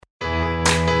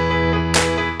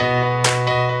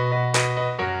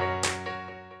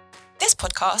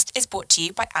podcast is brought to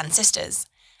you by Ancestors.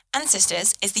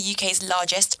 Ancestors is the UK's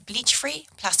largest bleach-free,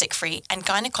 plastic-free and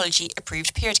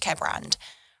gynecology-approved period care brand.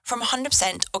 From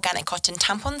 100% organic cotton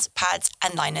tampons, pads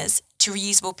and liners to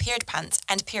reusable period pants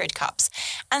and period cups,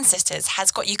 Ancestors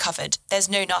has got you covered. There's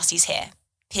no nasties here.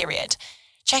 Period.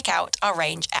 Check out our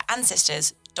range at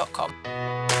ancestors.com.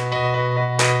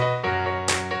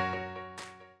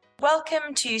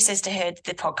 Welcome to Sisterhood,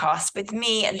 the podcast, with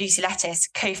me, Lucy Lettuce,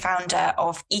 co-founder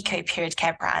of eco-period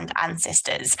care brand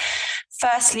Ancestors.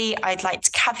 Firstly, I'd like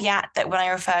to caveat that when I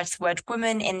refer to the word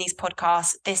woman in these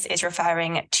podcasts, this is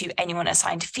referring to anyone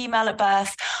assigned female at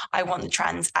birth. I want the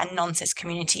trans and non-cis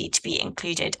community to be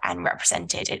included and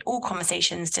represented in all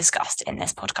conversations discussed in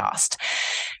this podcast.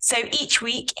 So each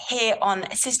week here on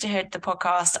Sisterhood, the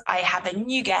podcast, I have a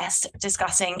new guest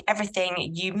discussing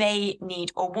everything you may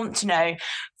need or want to know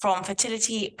from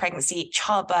fertility, pregnancy,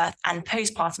 childbirth, and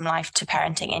postpartum life to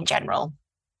parenting in general.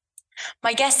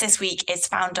 My guest this week is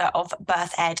founder of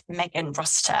Birth Ed, Megan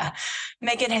Rossiter.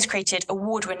 Megan has created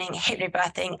award-winning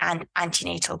hypnobirthing and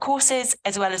antenatal courses,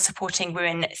 as well as supporting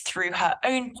women through her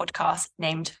own podcast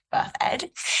named Birth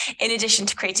Ed, in addition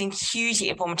to creating hugely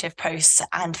informative posts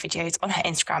and videos on her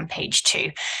Instagram page too.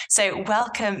 So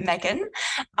welcome, Megan.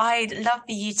 I'd love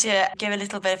for you to give a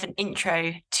little bit of an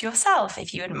intro to yourself,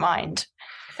 if you wouldn't mind.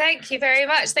 Thank you very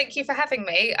much. Thank you for having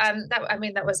me.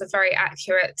 That was a very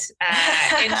accurate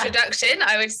introduction,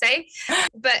 I would say.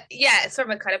 But yeah, from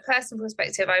a kind of personal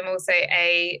perspective, I'm also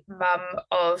a mum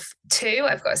of two.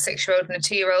 I've got a 6-year-old and a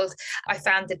 2-year-old. I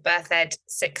founded Birth Ed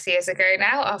 6 years ago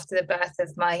now, after the birth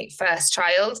of my first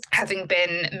child, having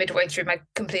been midway through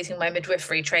completing my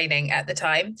midwifery training at the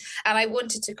time. And I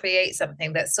wanted to create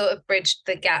something that sort of bridged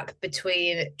the gap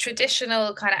between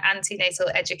traditional kind of antenatal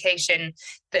education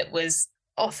that was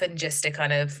often just a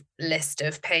kind of list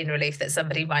of pain relief that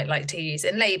somebody might like to use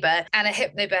in labour, and a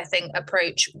hypnobirthing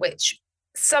approach, which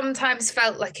sometimes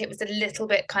felt like it was a little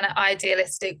bit kind of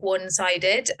idealistic,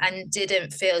 one-sided, and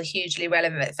didn't feel hugely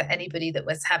relevant for anybody that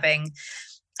was having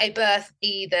a birth,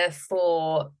 either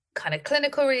for kind of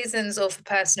clinical reasons or for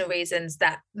personal reasons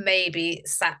that maybe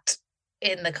sat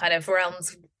in the kind of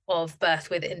realms of birth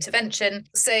with intervention.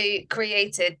 So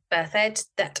created Birth Ed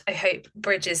that I hope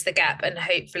bridges the gap and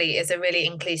hopefully is a really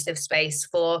inclusive space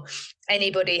for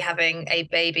anybody having a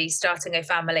baby, starting a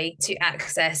family, to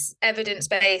access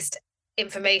evidence-based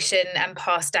information and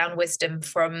pass down wisdom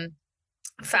from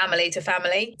family to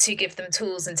family, to give them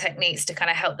tools and techniques to kind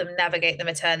of help them navigate the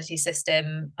maternity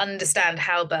system, understand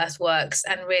how birth works,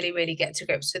 and really, really get to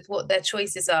grips with what their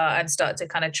choices are and start to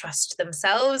kind of trust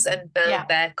themselves and build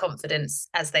their confidence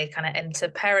as they kind of enter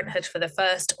parenthood for the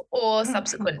first or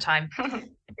subsequent time.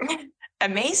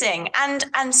 Amazing. And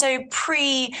so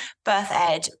pre-birth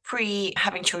ed,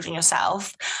 pre-having children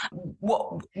yourself,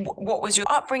 what was your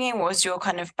upbringing? What was your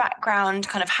kind of background?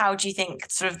 Kind of how do you think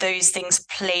sort of those things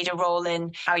played a role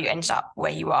in how you ended up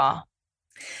where you are?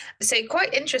 So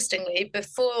quite interestingly,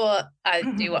 before I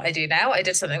do what I do now, I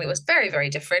did something that was very, very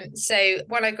different. So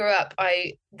when I grew up,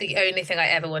 the only thing I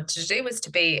ever wanted to do was to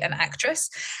be an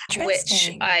actress,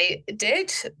 which I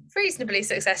did reasonably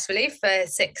successfully for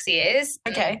 6 years.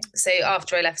 Okay. So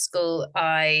after I left school,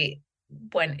 I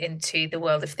went into the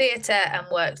world of theatre and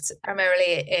worked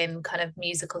primarily in kind of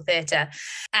musical theatre,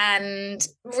 and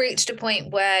reached a point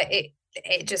where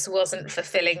it just wasn't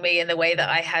fulfilling me in the way that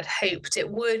I had hoped it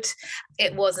would.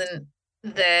 It wasn't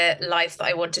the life that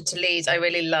I wanted to lead. I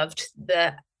really loved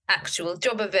the actual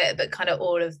job of it, but kind of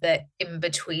all of the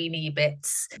in-betweeny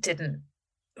bits didn't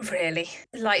really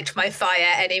light my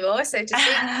fire anymore, so to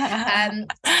speak.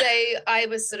 So I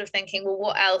was sort of thinking, well,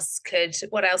 what else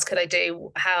could I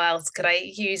do? How else could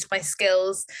I use my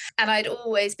skills? And I'd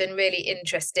always been really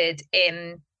interested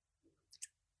in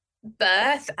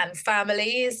birth and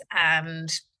families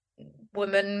and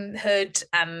womanhood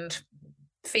and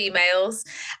females,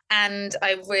 and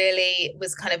I really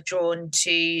was kind of drawn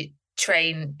to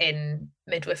train in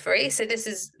midwifery. So this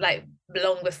is like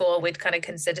long before we'd kind of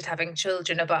considered having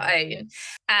children of our own,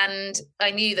 and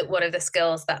I knew that one of the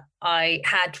skills that I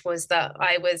had was that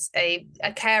I was a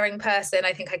caring person.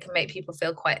 I think I can make people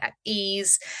feel quite at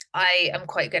ease. I am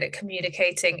quite good at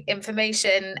communicating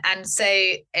information, and so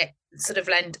it sort of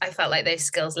I felt like those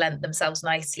skills lent themselves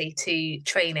nicely to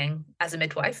training as a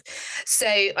midwife. So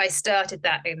I started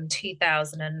that in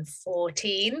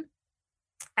 2014.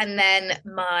 And then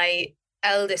my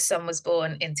eldest son was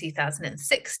born in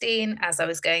 2016 as I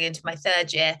was going into my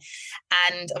 3rd year.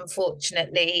 And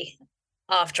unfortunately,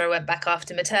 after I went back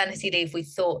after maternity leave, we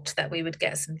thought that we would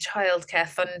get some childcare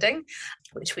funding,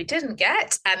 which we didn't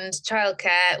get. And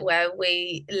childcare, where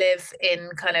we live in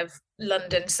kind of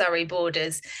London, Surrey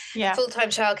borders, full-time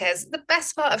childcare is the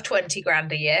best part of 20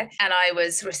 grand a year. And I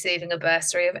was receiving a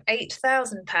bursary of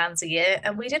 £8,000 a year.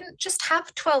 And we didn't just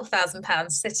have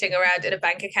 £12,000 sitting around in a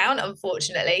bank account,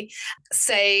 unfortunately.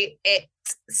 So it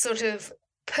sort of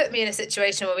put me in a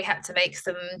situation where we had to make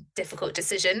some difficult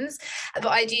decisions. But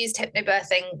I'd used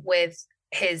hypnobirthing with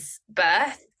his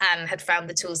birth and had found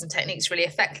the tools and techniques really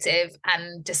effective,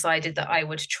 and decided that I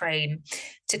would train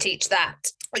to teach that,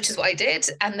 which is what I did,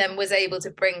 and then was able to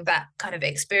bring that kind of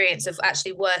experience of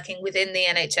actually working within the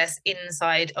NHS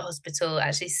inside a hospital,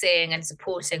 actually seeing and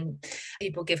supporting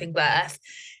people giving birth.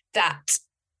 That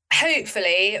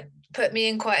hopefully put me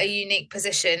in quite a unique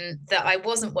position, that I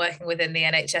wasn't working within the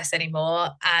NHS anymore,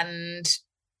 and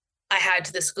I had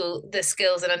the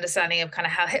skills and understanding of kind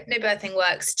of how hypnobirthing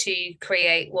works to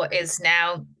create what is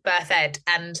now birth ed.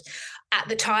 And at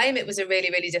the time, it was a really,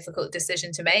 really difficult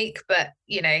decision to make. But,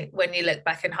 you know, when you look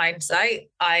back in hindsight,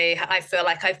 I feel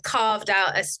like I've carved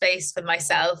out a space for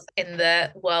myself in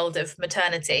the world of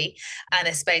maternity, and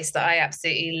a space that I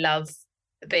absolutely love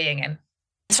being in.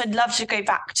 So I'd love to go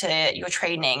back to your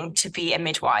training to be a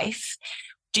midwife.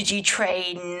 Did you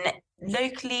train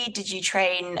locally? Did you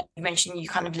train, you mentioned you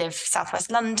kind of live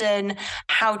southwest London.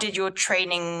 How did your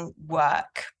training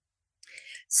work?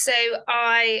 So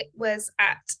I was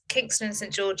at Kingston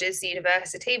St George's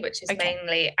University, which is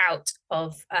mainly out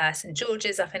of St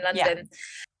George's up in London.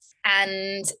 Yeah.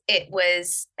 And it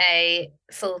was a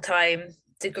full-time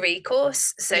degree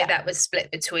course. So that was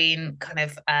split between kind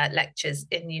of lectures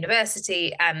in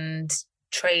university and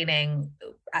training,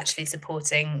 actually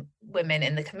supporting women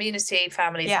in the community,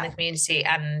 families in the community,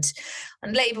 and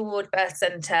on labour ward, birth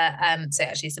centre. So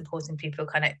actually supporting people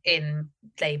kind of in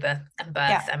labour and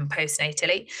birth and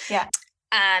postnatally. Yeah.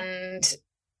 And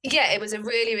it was a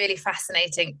really, really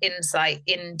fascinating insight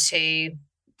into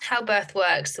how birth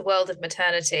works, the world of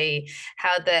maternity,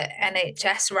 how the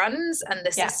NHS runs and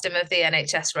the system of the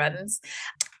NHS runs.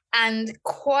 And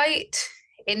quite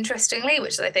interestingly,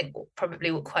 which I think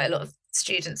probably what quite a lot of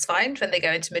students find when they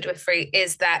go into midwifery,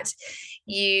 is that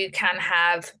you can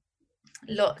have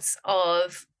lots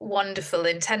of wonderful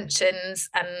intentions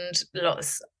and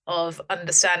lots of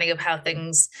understanding of how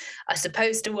things are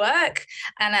supposed to work.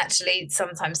 And actually,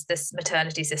 sometimes this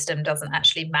maternity system doesn't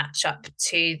actually match up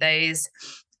to those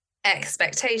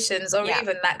expectations, or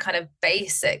even that kind of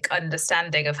basic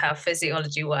understanding of how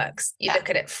physiology works. You look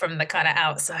at it from the kind of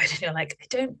outside and you're like, I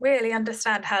don't really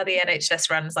understand how the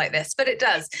NHS runs like this, but it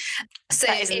does. So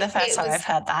that isn't the first time I've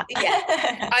heard that.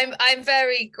 I'm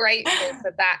very grateful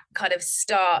for that kind of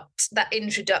start, that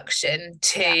introduction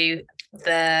to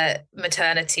the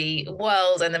maternity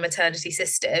world and the maternity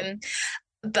system.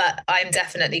 But I'm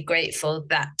definitely grateful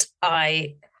that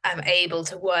I am able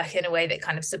to work in a way that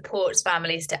kind of supports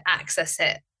families to access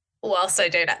it, whilst I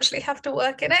don't actually have to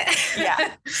work in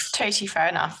it. Totally fair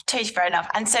enough.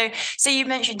 And so you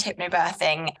mentioned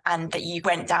hypnobirthing and that you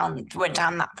went down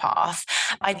that path.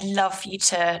 I'd love you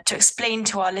to explain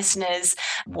to our listeners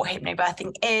what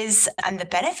hypnobirthing is and the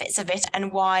benefits of it,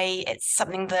 and why it's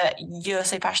something that you're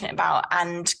so passionate about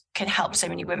and can help so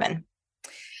many women.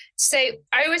 So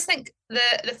I always think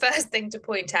the first thing to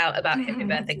point out about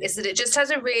hypnobirthing is that it just has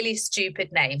a really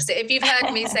stupid name. So if you've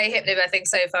heard me say hypnobirthing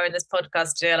so far in this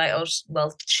podcast, you're like, oh,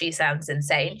 well, she sounds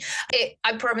insane.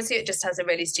 I promise you, it just has a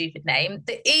really stupid name.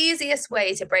 The easiest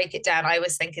way to break it down, I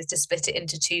always think, is to split it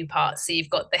into two parts. So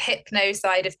you've got the hypno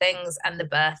side of things and the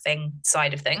birthing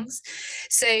side of things.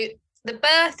 So the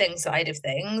birthing side of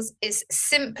things is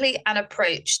simply an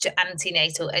approach to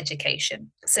antenatal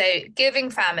education. So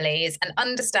giving families an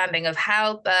understanding of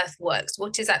how birth works,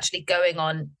 what is actually going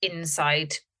on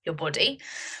inside your body,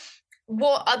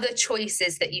 what are the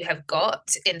choices that you have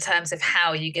got in terms of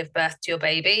how you give birth to your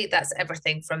baby. That's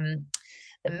everything from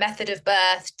the method of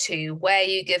birth to where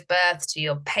you give birth to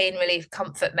your pain relief,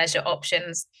 comfort measure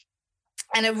options,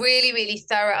 and a really, really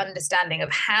thorough understanding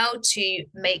of how to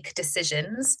make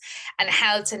decisions and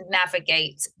how to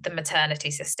navigate the maternity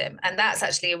system. And that's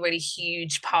actually a really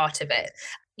huge part of it.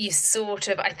 You sort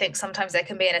of, I think sometimes there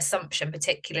can be an assumption,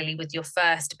 particularly with your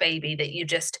first baby, that you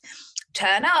just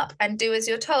turn up and do as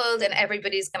you're told and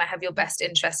everybody's going to have your best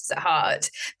interests at heart.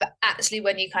 But actually,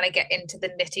 when you kind of get into the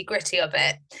nitty-gritty of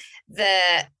it,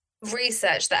 the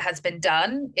research that has been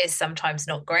done is sometimes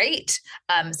not great.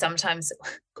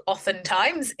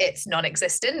 Oftentimes it's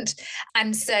non-existent.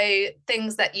 And so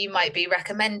things that you might be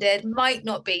recommended might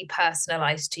not be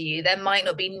personalized to you. There might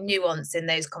not be nuance in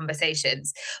those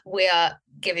conversations. We are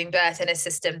giving birth in a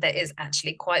system that is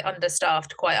actually quite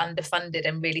understaffed, quite underfunded,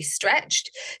 and really stretched.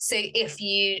 So if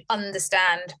you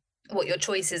understand what your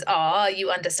choices are, you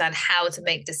understand how to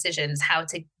make decisions,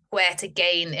 where to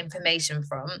gain information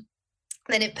from,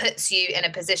 then it puts you in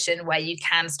a position where you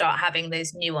can start having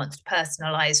those nuanced,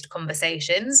 personalized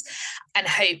conversations, and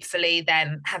hopefully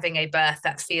then having a birth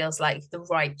that feels like the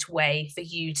right way for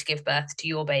you to give birth to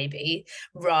your baby,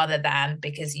 rather than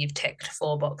because you've ticked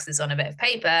 4 boxes on a bit of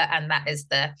paper and that is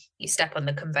you step on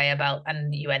the conveyor belt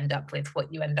and you end up with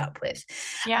what you end up with.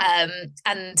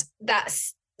 And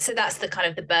that's the kind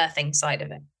of the birthing side of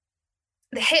it.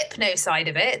 The hypno side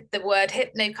of it, the word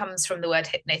hypno comes from the word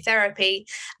hypnotherapy,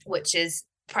 which is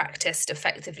practiced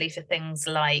effectively for things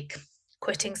like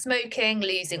quitting smoking,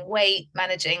 losing weight,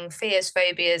 managing fears,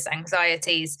 phobias,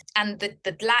 anxieties. And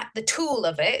the tool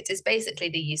of it is basically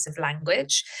the use of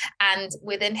language. And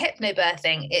within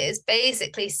hypnobirthing, it is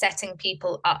basically setting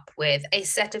people up with a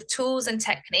set of tools and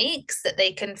techniques that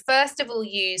they can first of all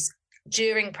use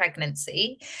during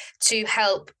pregnancy to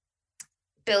help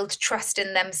build trust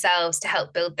in themselves, to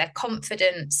help build their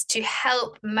confidence, to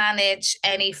help manage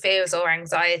any fears or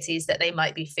anxieties that they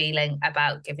might be feeling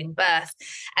about giving birth,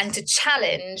 and to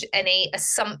challenge any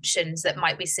assumptions that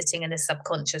might be sitting in the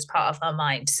subconscious part of our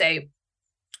mind. So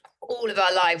all of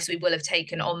our lives, we will have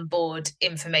taken on board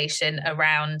information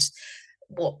around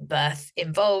what birth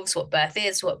involves, what birth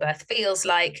is, what birth feels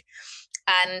like.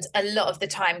 And a lot of the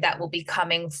time that will be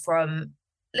coming from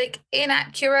like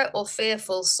inaccurate or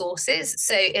fearful sources.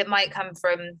 So it might come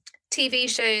from TV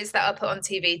shows that are put on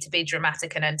TV to be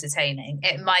dramatic and entertaining.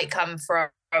 It might come from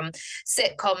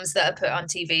sitcoms that are put on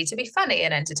TV to be funny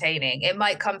and entertaining. It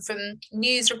might come from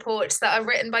news reports that are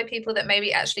written by people that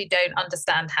maybe actually don't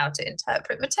understand how to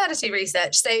interpret maternity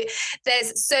research. So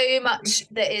there's so much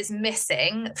that is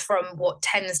missing from what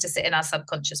tends to sit in our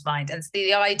subconscious mind. And so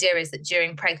the idea is that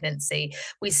during pregnancy,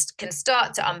 we can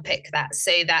start to unpick that,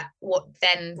 so that what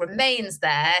then remains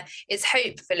there is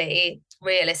hopefully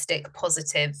realistic,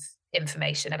 positive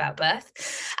information about birth.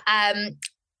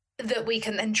 That we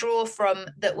can then draw from,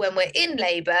 that when we're in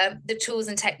labour, the tools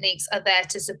and techniques are there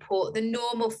to support the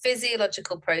normal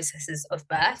physiological processes of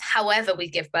birth, however we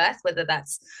give birth, whether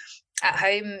that's at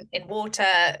home, in water,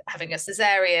 having a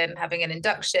cesarean, having an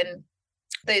induction.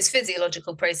 Those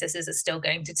physiological processes are still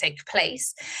going to take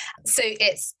place. So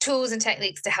it's tools and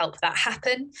techniques to help that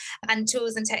happen, and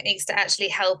tools and techniques to actually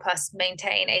help us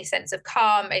maintain a sense of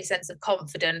calm, a sense of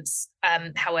confidence,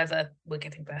 however we're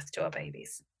giving birth to our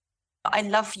babies.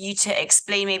 I'd love you to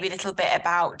explain maybe a little bit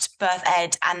about birth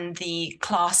ed and the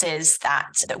classes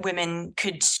that women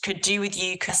could do with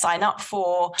you, could sign up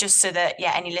for, just so that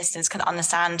any listeners can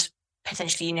understand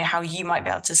potentially, how you might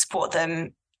be able to support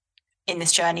them in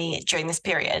this journey during this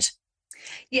period.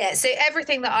 Yeah, so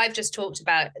everything that I've just talked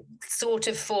about sort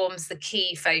of forms the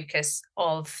key focus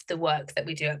of the work that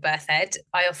we do at Birth Ed.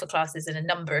 I offer classes in a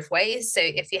number of ways. So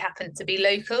if you happen to be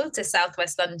local to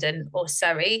Southwest London or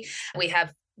Surrey, we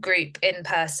have group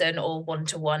in-person or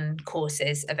one-to-one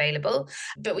courses available.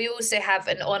 But we also have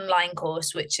an online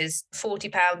course, which is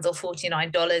 £40 or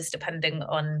 $49, depending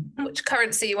on which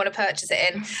currency you want to purchase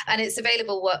it in. And it's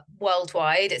available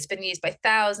worldwide. It's been used by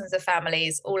thousands of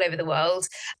families all over the world.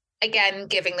 Again,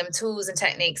 giving them tools and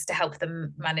techniques to help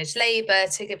them manage labour,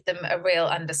 to give them a real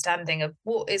understanding of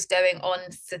what is going on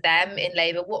for them in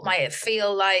labour. What might it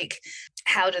feel like?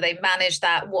 How do they manage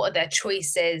that? What are their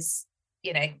choices?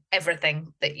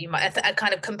 Everything that you might, a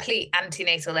kind of complete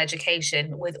antenatal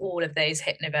education with all of those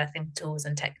hypnobirthing tools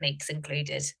and techniques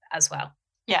included as well.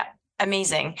 Yeah,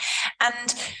 amazing.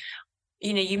 And,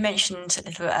 you mentioned a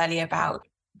little bit earlier about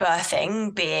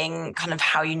birthing being kind of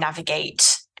how you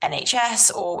navigate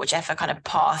NHS or whichever kind of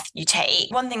path you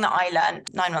take. One thing that I learned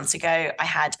 9 months ago, I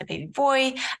had a baby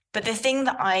boy, but the thing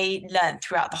that I learned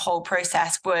throughout the whole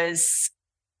process was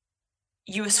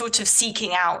you were sort of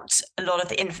seeking out a lot of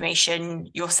the information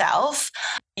yourself.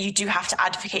 You do have to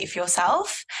advocate for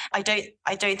yourself. I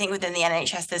don't think within the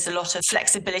NHS there's a lot of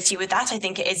flexibility with that. I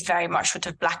think it is very much sort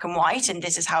of black and white, and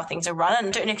this is how things are run. And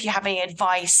I don't know if you have any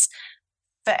advice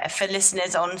for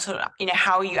listeners on sort of,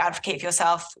 how you advocate for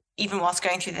yourself, even whilst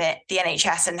going through the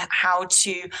NHS, and how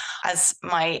to, as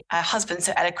my husband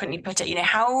so eloquently put it,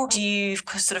 how do you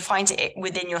sort of find it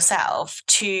within yourself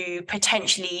to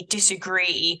potentially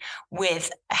disagree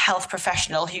with a health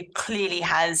professional who clearly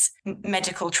has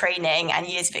medical training and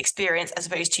years of experience, as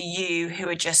opposed to you who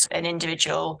are just an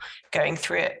individual going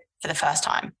through it for the first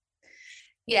time?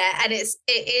 Yeah, and it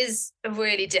is a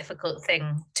really difficult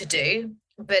thing to do,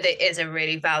 but it is a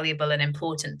really valuable and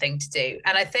important thing to do.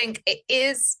 And I think it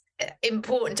is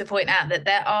important to point out that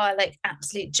there are like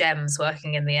absolute gems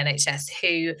working in the NHS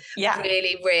who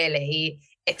really,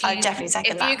 if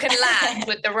you can land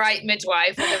with the right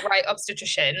midwife or the right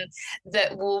obstetrician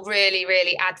that will really,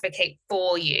 really advocate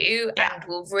for you and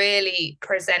will really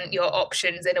present your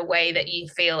options in a way that you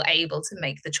feel able to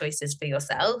make the choices for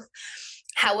yourself.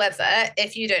 However,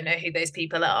 if you don't know who those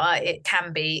people are, it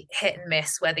can be hit and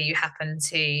miss whether you happen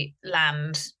to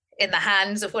land in the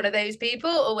hands of one of those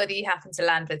people or whether you happen to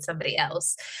land with somebody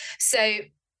else. So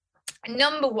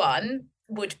number one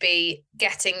would be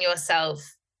getting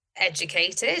yourself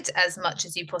educated as much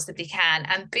as you possibly can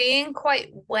and being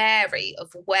quite wary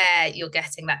of where you're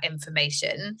getting that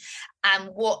information and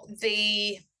what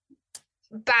the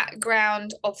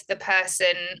background of the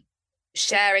person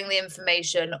sharing the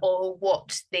information or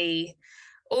what the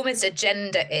almost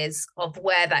agenda is of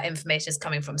where that information is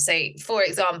coming from. So, for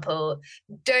example,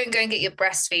 don't go and get your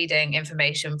breastfeeding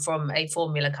information from a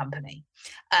formula company.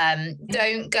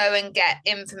 Don't go and get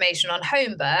information on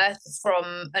home birth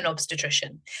from an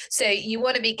obstetrician. So you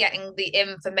want to be getting the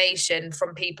information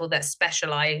from people that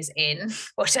specialize in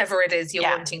whatever it is you're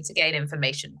wanting to gain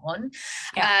information on.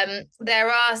 There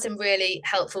are some really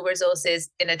helpful resources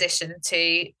in addition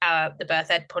to the Birth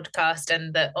Ed podcast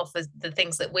and that offers the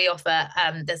things that we offer.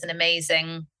 There's an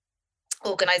amazing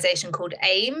organization called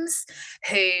AIMS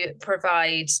who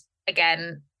provide,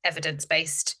 again,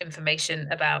 evidence-based information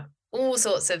about all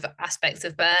sorts of aspects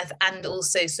of birth and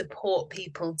also support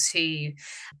people to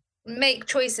make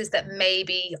choices that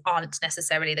maybe aren't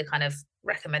necessarily the kind of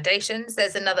recommendations.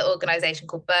 There's another organization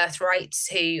called Birthright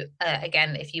who,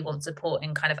 again, if you want support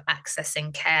in kind of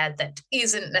accessing care that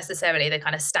isn't necessarily the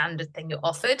kind of standard thing you're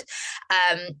offered,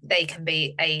 they can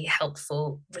be a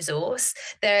helpful resource.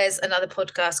 There's another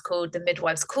podcast called The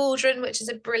Midwife's Cauldron, which is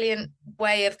a brilliant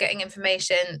way of getting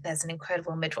information. There's an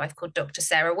incredible midwife called Dr.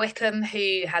 Sarah Wickham,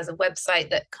 who has a website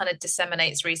that kind of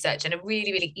disseminates research in a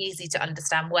really, really easy to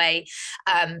understand way.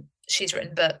 She's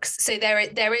written books. So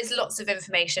there is lots of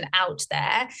information out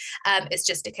there. It's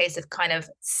just a case of kind of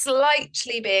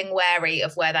slightly being wary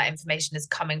of where that information is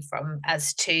coming from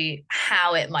as to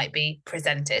how it might be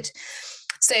presented.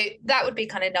 So that would be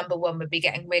kind of number one, would be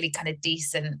getting really kind of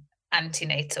decent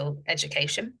antenatal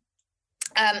education.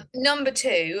 Number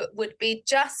two would be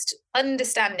just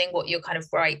understanding what your kind of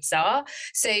rights are.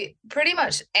 So pretty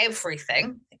much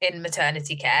everything in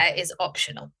maternity care is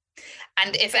optional.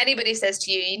 And if anybody says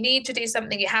to you, you need to do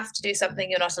something, you have to do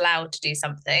something, you're not allowed to do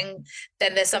something,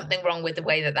 then there's something wrong with the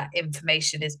way that that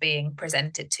information is being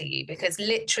presented to you, because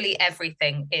literally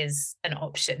everything is an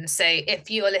option. So if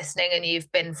you're listening and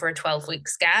you've been for a 12-week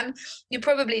scan, you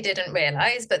probably didn't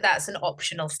realize, but that's an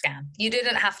optional scan. You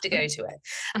didn't have to go to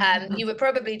it. You were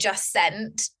probably just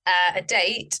sent a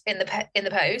date in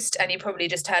the post, and you probably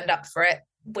just turned up for it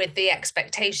with the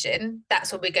expectation.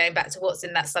 That's when we're going back to what's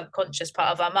in that subconscious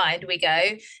part of our mind. We go,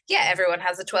 yeah, everyone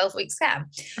has a 12-week scan.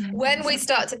 When we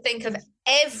start to think of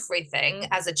everything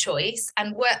as a choice,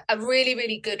 and what a really,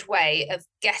 really good way of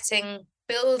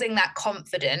building that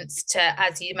confidence to,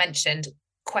 as you mentioned,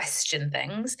 question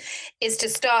things, is to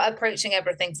start approaching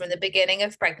everything from the beginning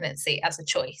of pregnancy as a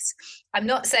choice. I'm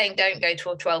not saying don't go to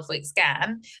a 12-week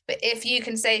scan, but if you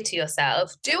can say to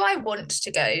yourself, do I want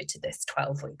to go to this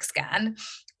 12-week scan?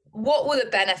 What will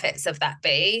the benefits of that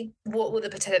be? What will the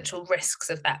potential risks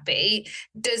of that be?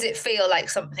 Does it feel like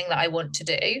something that I want to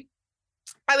do?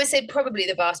 I would say probably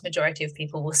the vast majority of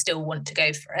people will still want to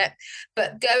go for it,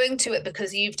 but going to it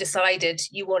because you've decided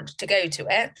you want to go to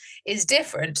it is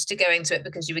different to going to it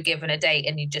because you were given a date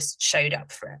and you just showed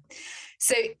up for it.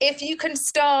 So if you can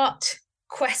start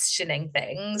questioning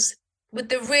things with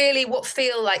the really what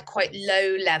feel like quite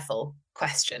low level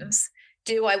questions.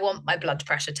 Do I want my blood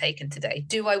pressure taken today?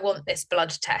 Do I want this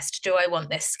blood test? Do I want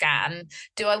this scan?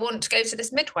 Do I want to go to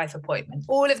this midwife appointment?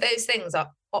 All of those things are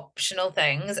optional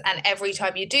things. And every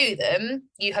time you do them,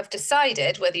 you have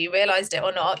decided, whether you realized it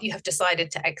or not, you have decided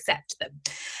to accept them.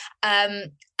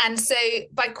 And so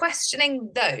by questioning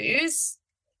those,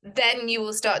 then you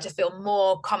will start to feel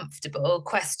more comfortable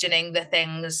questioning the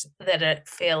things that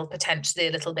feel potentially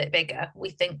a little bit bigger.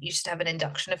 We think you should have an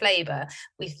induction of labour.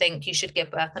 We think you should give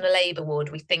birth on a labour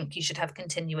ward. We think you should have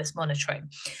continuous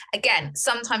monitoring. Again,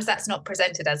 sometimes that's not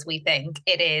presented as we think.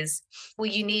 It is, well,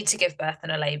 you need to give birth on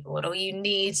a labour ward, or you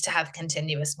need to have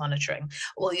continuous monitoring,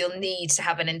 or you'll need to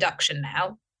have an induction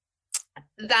now.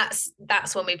 That's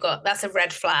when that's a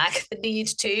red flag. The need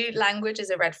to language is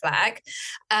a red flag.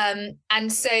 And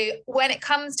so when it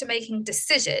comes to making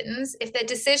decisions, if they're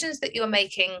decisions that you're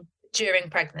making during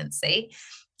pregnancy,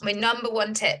 I mean, number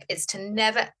one tip is to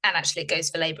never, and actually it goes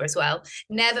for labour as well,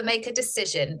 never make a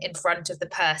decision in front of the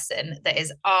person that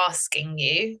is asking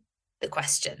you the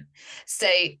question. So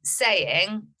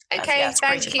saying, okay, that's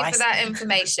thank you for that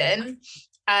information.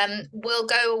 We'll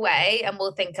go away and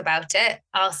we'll think about it.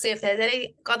 I'll see if there's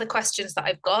any other questions that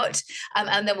I've got,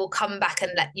 and then we'll come back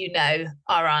and let you know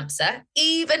our answer.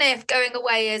 Even if going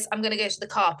away is, I'm going to go to the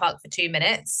car park for 2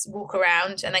 minutes, walk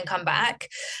around and then come back.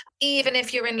 Even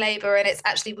if you're in labour and it's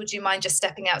actually, would you mind just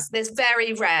stepping out? So there's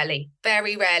very rarely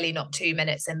not 2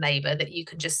 minutes in labour that you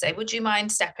can just say, would you mind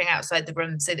stepping outside the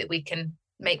room so that we can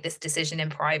make this decision in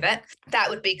private?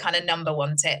 That would be kind of number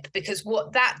one tip, because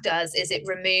what that does is it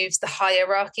removes the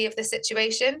hierarchy of the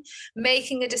situation.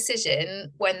 Making a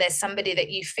decision when there's somebody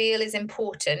that you feel is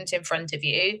important in front of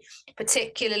you,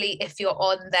 particularly if you're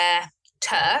on their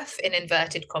turf, in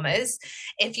inverted commas,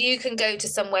 if you can go to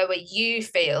somewhere where you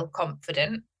feel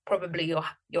confident, probably your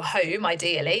home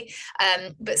ideally,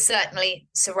 but certainly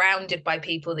surrounded by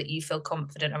people that you feel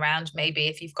confident around, maybe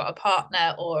if you've got a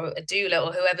partner or a doula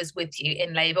or whoever's with you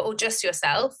in labour, or just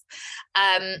yourself,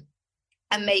 and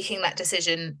making that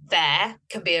decision there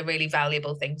can be a really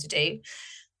valuable thing to do.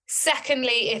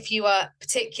 Secondly, if you're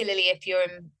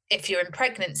in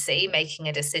pregnancy, making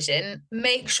a decision,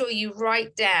 make sure you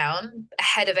write down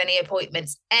ahead of any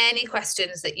appointments any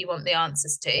questions that you want the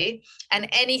answers to, and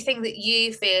anything that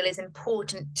you feel is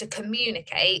important to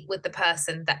communicate with the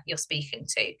person that you're speaking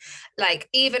to. Like,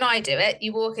 even I do it.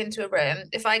 You walk into a room,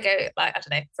 if I go, like, I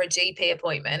don't know, for a GP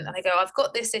appointment, and I go, I've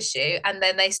got this issue, and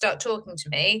then they start talking to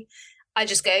me, I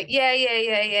just go,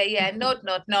 yeah, nod.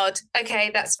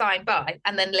 Okay, that's fine, bye,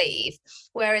 and then leave.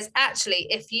 Whereas actually,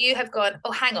 if you have gone,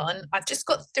 oh, hang on, I've just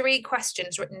got 3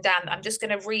 questions written down that I'm just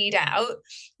going to read out,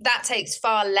 that takes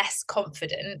far less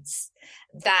confidence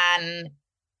than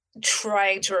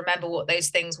trying to remember what those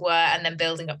things were and then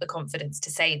building up the confidence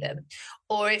to say them.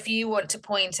 Or if you want to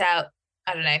point out,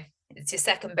 I don't know, it's your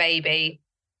second baby,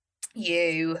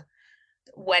 you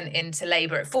went into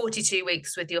labour at 42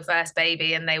 weeks with your first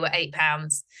baby and they were 8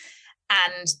 pounds,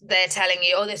 and they're telling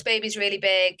you, oh, this baby's really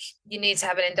big, you need to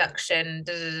have an induction,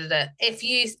 If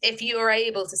you are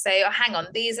able to say, oh, hang on,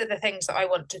 these are the things that I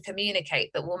want to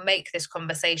communicate that will make this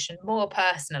conversation more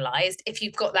personalised, if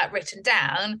you've got that written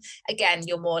down, again,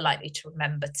 you're more likely to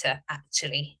remember to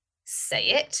actually say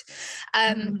it.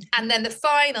 And then the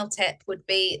final tip would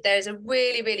be, there's a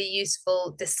really, really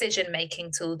useful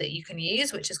decision-making tool that you can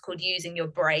use, which is called using your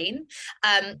brain.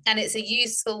 And it's a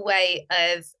useful way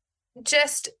of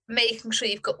just making sure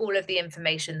you've got all of the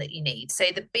information that you need. So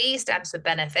the B stands for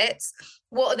benefits.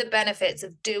 What are the benefits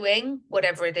of doing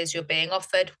whatever it is you're being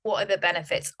offered? What are the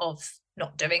benefits of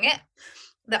not doing it?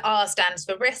 The R stands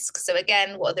for risks. So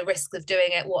again, what are the risks of doing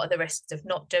it? What are the risks of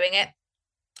not doing it?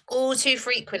 All too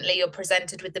frequently, you're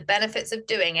presented with the benefits of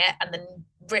doing it and the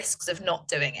risks of not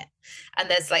doing it. And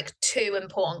there's like 2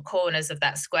 important corners of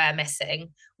that square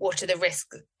missing. What are the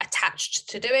risks attached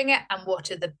to doing it, and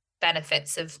what are the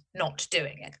benefits of not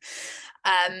doing it?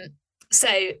 So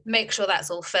make sure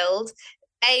that's all filled.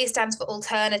 A stands for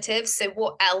alternatives. So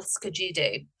what else could you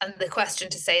do? And the question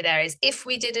to say there is, if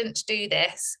we didn't do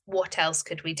this, what else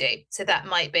could we do? So that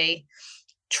might be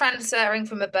transferring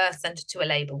from a birth centre to a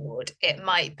labour ward. It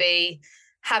might be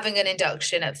having an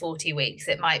induction at 40 weeks.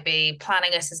 It might be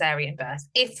planning a caesarean birth.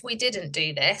 If we didn't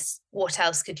do this, what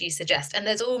else could you suggest? And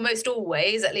there's almost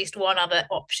always at least one other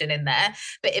option in there,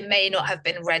 but it may not have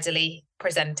been readily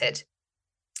presented.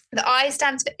 The I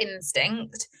stands for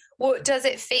instinct. What does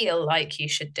it feel like you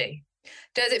should do?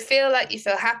 Does it feel like you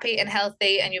feel happy and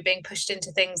healthy and you're being pushed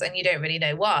into things and you don't really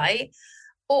know why?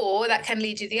 Or that can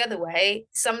lead you the other way.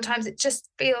 Sometimes it just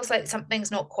feels like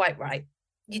something's not quite right.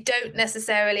 You can't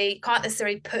necessarily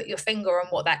put your finger on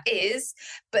what that is,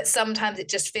 but sometimes it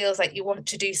just feels like you want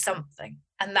to do something.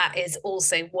 And that is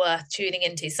also worth tuning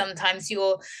into. Sometimes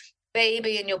your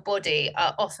baby and your body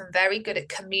are often very good at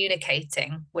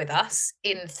communicating with us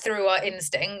through our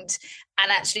instinct,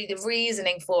 and actually the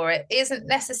reasoning for it isn't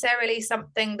necessarily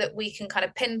something that we can kind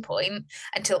of pinpoint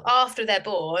until after they're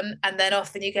born, and then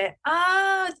often you go,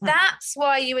 that's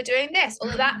why you were doing this, or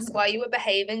that's why you were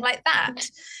behaving like that.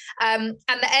 And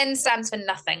the N stands for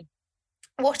nothing.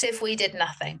 What if we did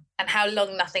nothing? And how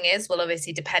long nothing is will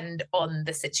obviously depend on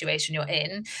the situation you're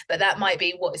in, but that might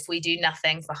be, what if we do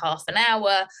nothing for half an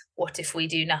hour? What if we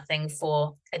do nothing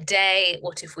for a day?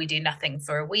 What if we do nothing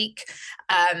for a week?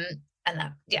 And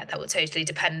that will totally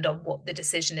depend on what the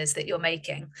decision is that you're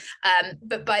making.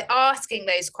 But by asking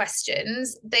those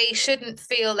questions, they shouldn't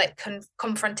feel like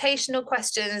confrontational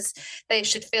questions. They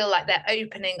should feel like they're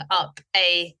opening up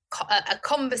a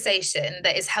conversation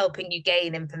that is helping you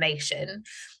gain information.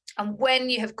 And when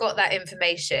you have got that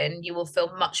information, you will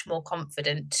feel much more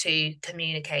confident to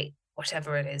communicate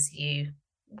whatever it is you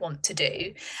want to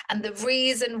do. And the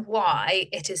reason why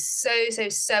it is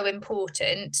so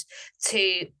important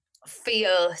to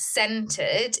feel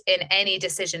centered in any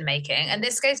decision making, and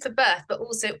this goes for birth, but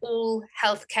also all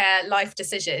healthcare life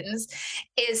decisions,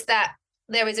 is that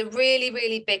there is a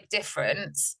really big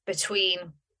difference between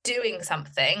doing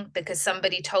something because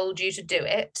somebody told you to do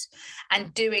it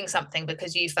and doing something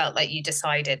because you felt like you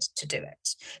decided to do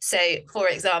it. So, for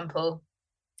example,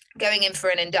 going in for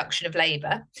an induction of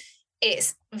labour,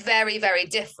 it's very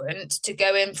different to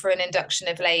go in for an induction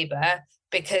of labour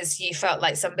because you felt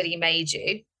like somebody made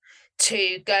you,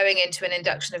 to going into an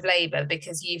induction of labour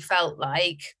because you felt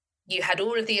like you had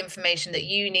all of the information that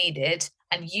you needed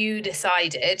and you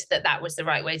decided that that was the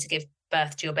right way to give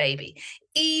birth to your baby.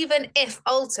 Even if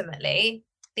ultimately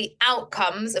the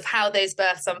outcomes of how those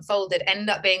births unfolded end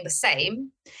up being the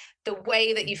same, the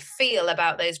way that you feel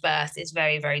about those births is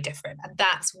very different. And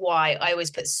that's why I always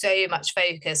put so much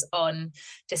focus on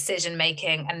decision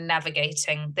making and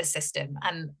navigating the system.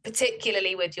 And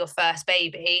particularly with your first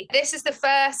baby, this is the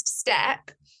first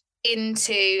step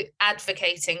into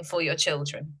advocating for your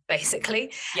children,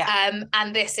 basically.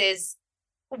 And this is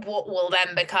what will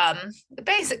then become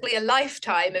basically a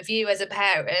lifetime of you as a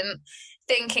parent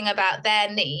thinking about their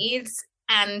needs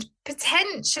and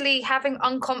potentially having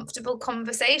uncomfortable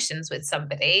conversations with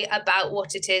somebody about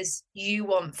what it is you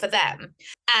want for them.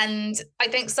 And I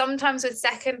think sometimes with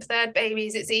second, third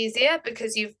babies, it's easier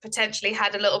because you've potentially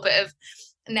had a little bit of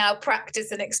now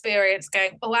practice and experience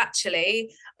going, oh,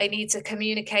 actually, I need to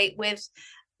communicate with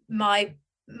my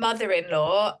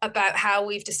mother-in-law about how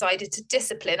we've decided to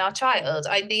discipline our child.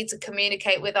 I need to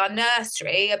communicate with our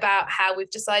nursery about how we've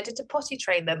decided to potty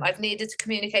train them. I've needed to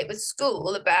communicate with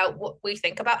school about what we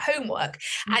think about homework.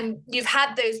 And you've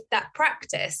had that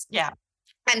practice.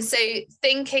 And so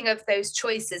thinking of those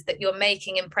choices that you're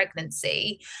making in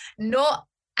pregnancy, not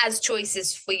as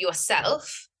choices for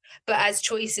yourself, but as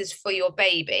choices for your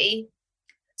baby,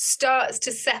 starts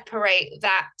to separate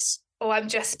that, oh, I'm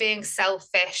just being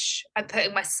selfish, I'm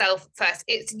putting myself first.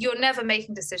 You're never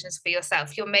making decisions for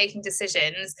yourself. You're making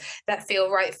decisions that feel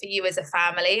right for you as a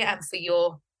family and for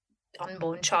your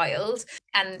unborn child.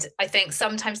 And I think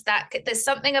sometimes that there's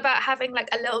something about having like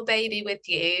a little baby with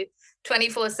you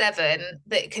 24/7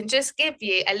 that can just give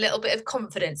you a little bit of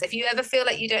confidence. If you ever feel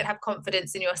like you don't have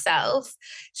confidence in yourself,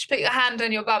 just put your hand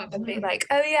on your bump and be like,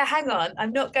 oh yeah, hang on,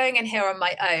 I'm not going in here on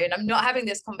my own. I'm not having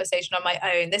this conversation on my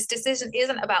own. This decision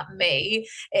isn't about me.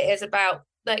 It is about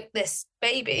like this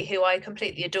baby who I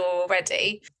completely adore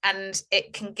already. And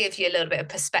it can give you a little bit of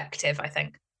perspective, I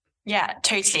think. Yeah,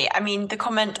 totally. I mean, the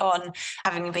comment on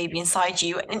having a baby inside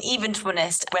you, and even to be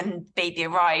honest, when baby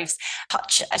arrives,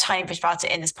 touch a tiny bit about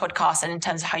it in this podcast and in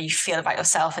terms of how you feel about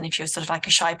yourself. And if you're sort of like a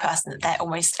shy person, that they're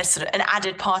almost sort of an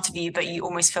added part of you, but you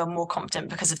almost feel more confident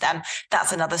because of them.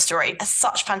 That's another story. That's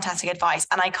such fantastic advice.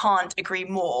 And I can't agree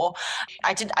more.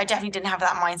 I definitely didn't have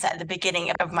that mindset at the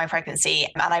beginning of my pregnancy.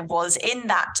 And I was in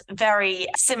that very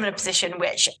similar position,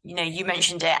 which, you know, you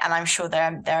mentioned it. And I'm sure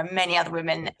there are many other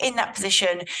women in that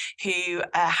position who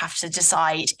have to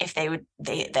decide if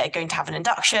they're going to have an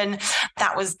induction.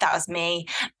 That was me,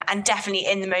 and definitely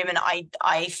in the moment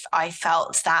I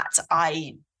felt that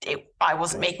I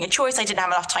wasn't making a choice. I didn't have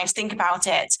enough time to think about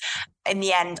it. In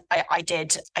the end, I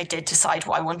did decide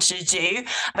what I wanted to do,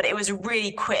 but it was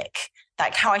really quick.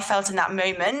 Like how I felt in that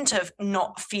moment of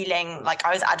not feeling like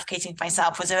I was advocating for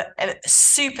myself was a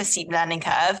super steep learning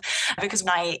curve, because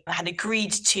when I had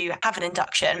agreed to have an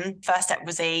induction, first step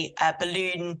was a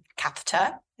balloon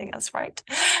catheter. I think that's right.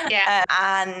 Yeah.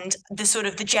 And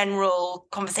the general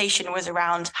conversation was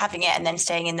around having it and then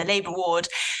staying in the labour ward.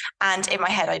 And in my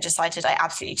head, I decided I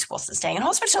absolutely just wasn't staying in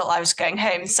hospital. I was going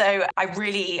home. So I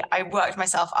worked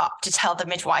myself up to tell the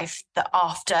midwife that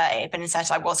after it had been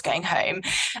inserted, I was going home.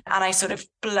 And I sort of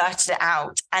blurted it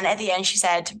out. And at the end, she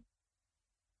said,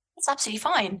 "It's absolutely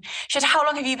fine." She said, "How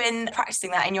long have you been practicing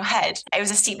that in your head?" It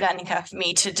was a steep learning curve for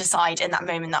me to decide in that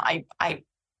moment that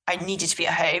I needed to be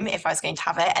at home if I was going to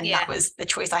have it. And that was the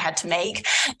choice I had to make.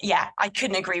 Yeah, I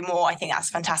couldn't agree more. I think that's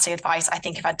fantastic advice. I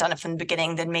think if I'd done it from the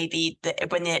beginning, then maybe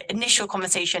when the initial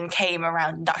conversation came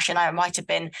around induction, I might have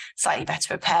been slightly better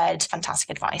prepared. Fantastic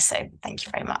advice. So thank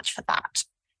you very much for that.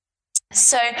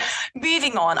 So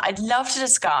moving on, I'd love to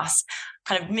discuss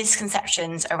kind of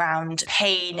misconceptions around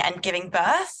pain and giving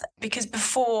birth, because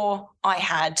before I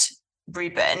had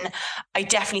Ruben, I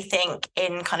definitely think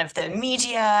in kind of the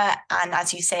media and,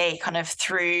 as you say, kind of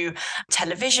through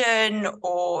television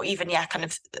or even kind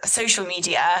of social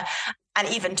media, and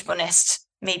even, to be honest,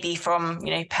 maybe from,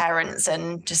 parents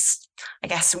and just, I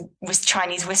guess, with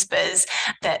Chinese whispers,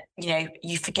 that,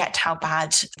 you forget how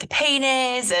bad the pain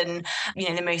is, and,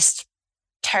 the most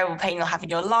terrible pain you'll have in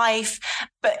your life.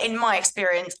 But in my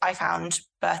experience, I found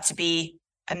birth to be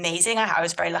amazing. I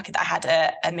was very lucky that I had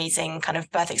an amazing kind of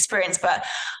birth experience. But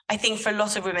I think for a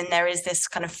lot of women, there is this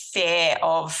kind of fear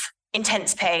of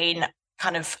intense pain,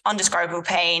 kind of undescribable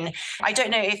pain. I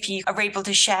don't know if you are able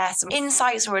to share some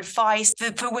insights or advice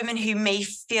for women who may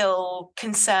feel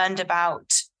concerned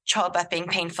about childbirth being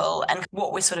painful and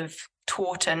what we're sort of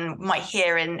taught and might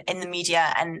hear in the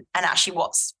media and actually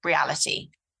what's reality.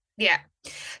 Yeah.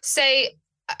 So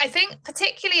I think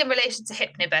particularly in relation to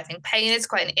hypnobirthing, pain is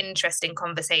quite an interesting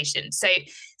conversation. So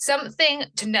something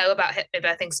to know about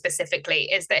hypnobirthing specifically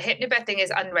is that hypnobirthing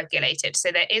is unregulated.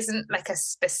 So there isn't like a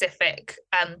specific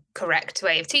correct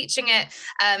way of teaching it.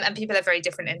 And people have very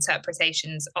different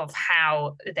interpretations of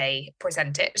how they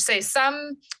present it. So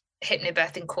some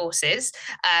hypnobirthing courses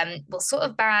will sort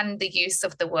of ban the use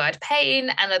of the word pain,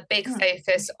 and a big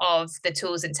focus of the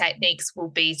tools and techniques will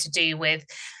be to do with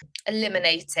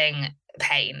eliminating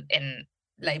pain in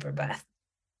labour and birth.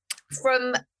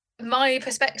 From my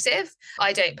perspective,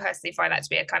 I don't personally find that to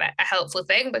be a kind of a helpful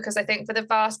thing, because I think for the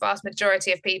vast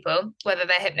majority of people, whether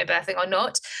they're hypnobirthing or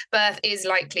not, birth is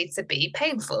likely to be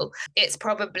painful. It's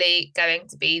probably going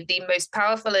to be the most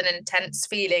powerful and intense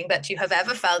feeling that you have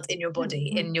ever felt in your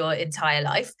body in your entire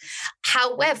life.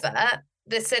 However,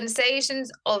 the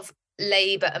sensations of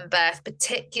labour and birth,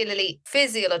 particularly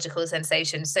physiological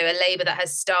sensations, so a labour that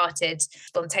has started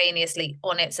spontaneously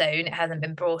on its own, it hasn't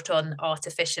been brought on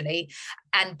artificially,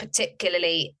 and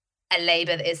particularly a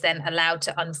labour that is then allowed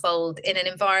to unfold in an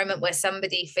environment where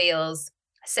somebody feels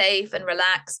safe and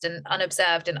relaxed and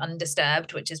unobserved and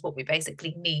undisturbed, which is what we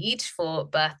basically need for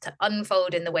birth to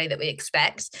unfold in the way that we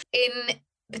expect.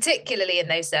 Particularly in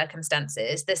those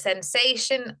circumstances, the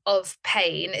sensation of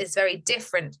pain is very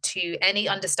different to any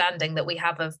understanding that we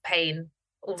have of pain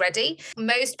already.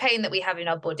 Most pain that we have in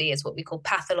our body is what we call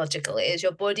pathological. It is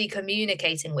your body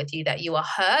communicating with you that you are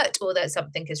hurt or that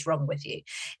something is wrong with you.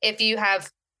 If you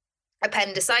have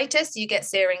appendicitis, you get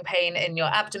searing pain in your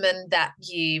abdomen that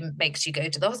makes you go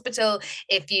to the hospital.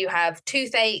 If you have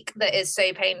toothache that is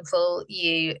so painful,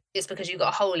 it's because you've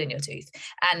got a hole in your tooth,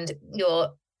 and your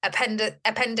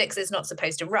appendix is not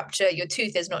supposed to rupture. Your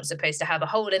tooth is not supposed to have a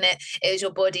hole in it. It is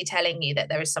your body telling you that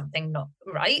there is something not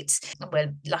right. And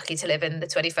we're lucky to live in the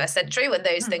 21st century when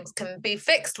those things can be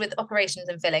fixed with operations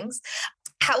and fillings.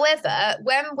 However,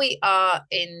 when we are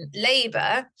in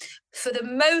labour, for the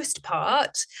most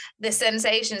part, the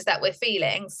sensations that we're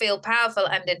feeling feel powerful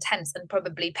and intense and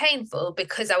probably painful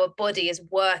because our body is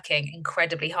working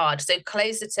incredibly hard. So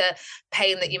closer to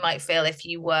pain that you might feel if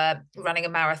you were running a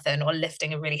marathon or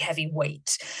lifting a really heavy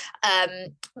weight.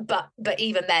 But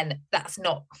even then, that's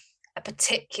not a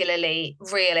particularly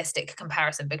realistic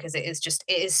comparison, because it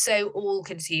is so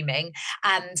all-consuming,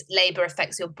 and labour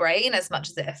affects your brain as much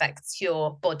as it affects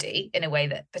your body in a way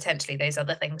that potentially those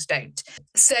other things don't.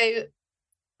 So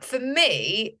for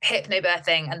me,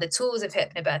 hypnobirthing and the tools of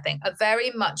hypnobirthing are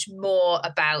very much more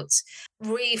about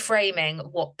reframing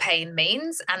what pain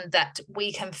means, and that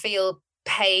we can feel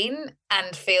pain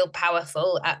and feel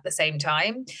powerful at the same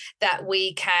time, that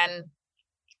we can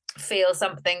feel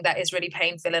something that is really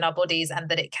painful in our bodies and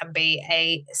that it can be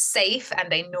a safe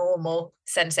and a normal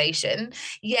sensation.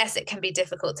 Yes, it can be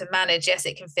difficult to manage. Yes,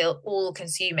 it can feel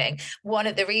all-consuming. One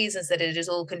of the reasons that it is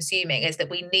all-consuming is that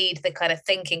we need the kind of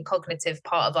thinking, cognitive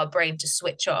part of our brain to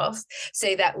switch off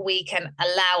so that we can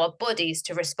allow our bodies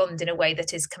to respond in a way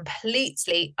that is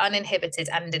completely uninhibited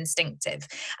and instinctive.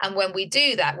 And when we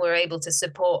do that, we're able to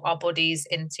support our bodies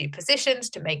into positions,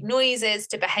 to make noises,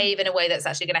 to behave in a way that's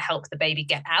actually going to help the baby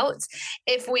get out.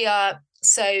 If we are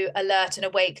so alert and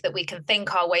awake that we can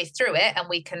think our way through it and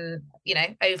we can,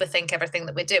 overthink everything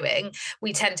that we're doing,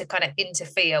 we tend to kind of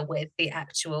interfere with the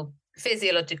actual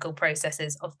physiological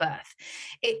processes of birth.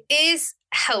 It is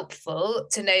helpful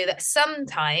to know that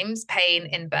sometimes pain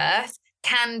in birth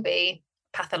can be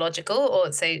pathological,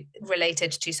 or so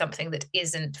related to something that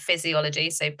isn't physiology.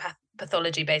 So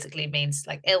pathology basically means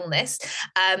like illness.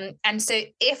 And so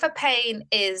if a pain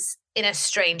is in a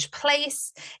strange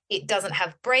place, it doesn't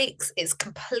have breaks, it's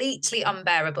completely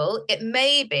unbearable, it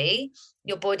may be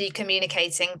your body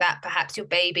communicating that perhaps your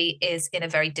baby is in a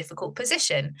very difficult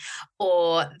position,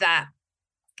 or that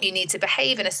you need to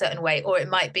behave in a certain way, or it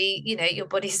might be, your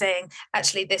body saying,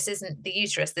 actually, this isn't the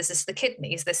uterus, this is the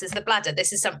kidneys, this is the bladder,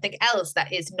 this is something else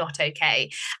that is not okay.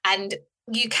 And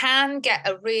you can get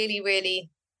a really, really,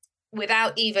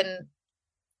 without even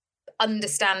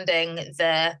understanding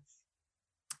the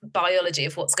biology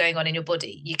of what's going on in your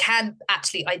body, you can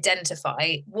actually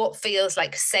identify what feels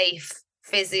like safe,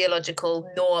 physiological,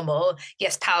 normal,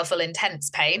 yes, powerful,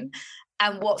 intense pain,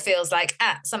 and what feels like,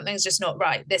 something's just not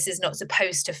right. This is not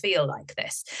supposed to feel like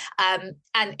this.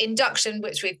 And induction,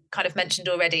 which we've kind of mentioned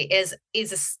already, is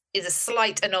a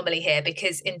slight anomaly here,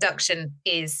 because induction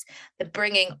is the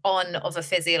bringing on of a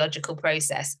physiological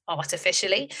process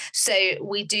artificially. So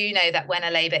we do know that when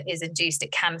a labour is induced,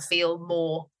 it can feel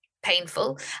more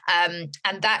painful,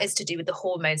 and that is to do with the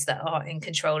hormones that are in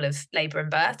control of labour and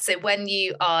birth. So when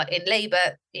you are in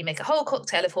labour, you make a whole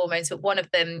cocktail of hormones, but one of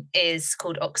them is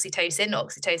called oxytocin.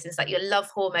 Oxytocin is like your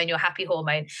love hormone, your happy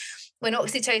hormone. When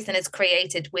oxytocin is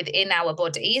created within our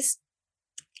bodies,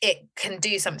 it can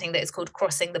do something that is called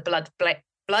crossing the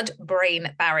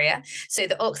blood-brain barrier. So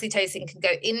the oxytocin can go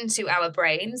into our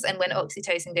brains, and when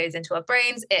oxytocin goes into our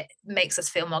brains, it makes us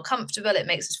feel more comfortable, it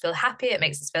makes us feel happy, it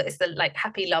makes us feel, it's the like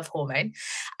happy love hormone.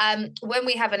 When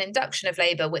we have an induction of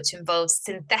labor, which involves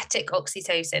synthetic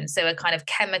oxytocin, so a kind of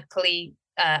chemically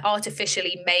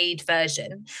artificially made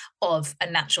version of a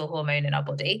natural hormone in our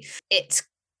body, it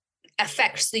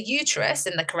affects the uterus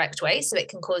in the correct way. So it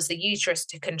can cause the uterus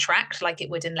to contract like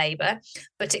it would in labor,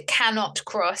 but it cannot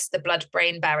cross the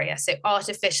blood-brain barrier. So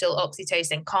artificial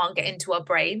oxytocin can't get into our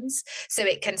brains. So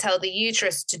it can tell the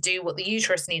uterus to do what the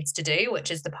uterus needs to do,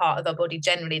 which is the part of our body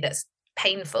generally that's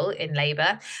painful in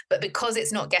labor. But because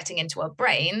it's not getting into our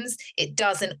brains, it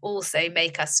doesn't also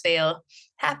make us feel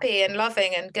happy and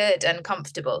loving and good and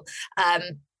comfortable.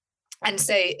 And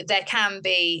so there can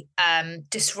be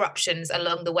disruptions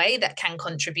along the way that can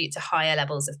contribute to higher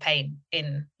levels of pain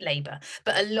in labour.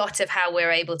 But a lot of how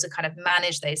we're able to kind of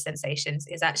manage those sensations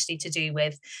is actually to do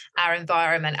with our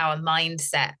environment, our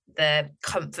mindset, the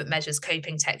comfort measures,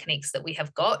 coping techniques that we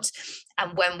have got.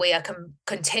 And when we are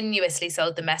continuously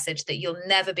sold the message that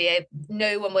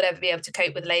no one would ever be able to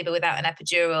cope with labour without an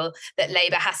epidural, that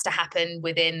labour has to happen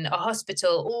within a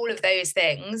hospital, all of those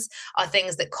things are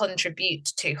things that contribute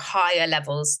to higher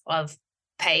levels of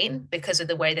pain because of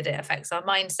the way that it affects our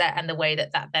mindset and the way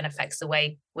that then affects the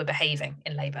way we're behaving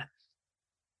in labour.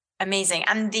 Amazing.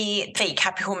 And the fake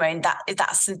happy hormone,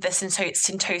 that's the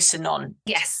syntocinon.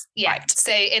 Yes. Yeah. Right.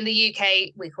 So in the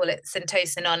UK, we call it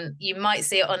syntocinon. You might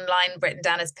see it online written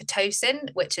down as Pitocin,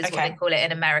 which is what they call it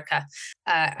in America.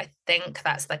 I think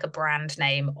that's like a brand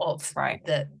name of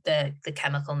the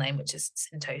chemical name, which is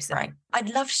syntocin. Right. I'd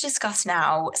love to discuss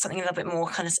now something a little bit more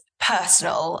kind of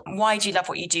personal. Why do you love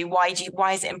what you do? Why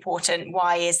is it important?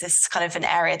 Why is this kind of an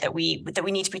area that we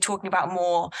need to be talking about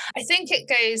more? I think it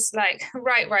goes like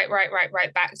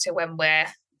right back to when we're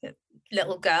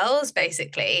little girls,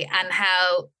 basically, and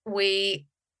how we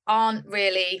aren't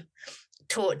really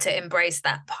taught to embrace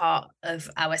that part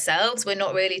of ourselves. We're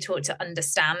not really taught to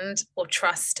understand or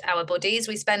trust our bodies.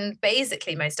 We spend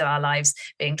basically most of our lives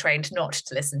being trained not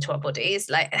to listen to our bodies.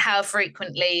 Like, how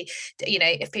frequently,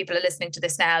 if people are listening to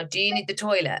this now, do you need the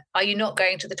toilet? Are you not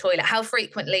going to the toilet? How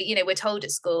frequently, we're told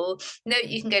at school, no,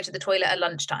 you can go to the toilet at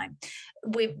lunchtime.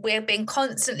 We're being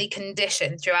constantly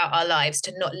conditioned throughout our lives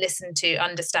to not listen to,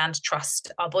 understand,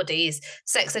 trust our bodies.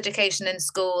 Sex education in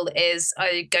school is,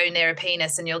 go near a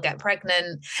penis and you'll get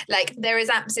pregnant. Like, there is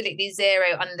absolutely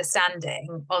zero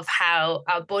understanding of how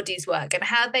our bodies work and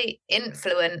how they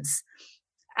influence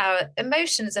our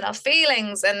emotions and our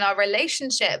feelings and our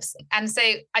relationships. And so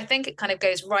I think it kind of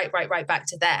goes right back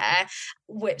to there,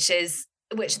 which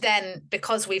then,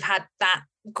 because we've had that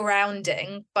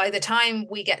grounding, by the time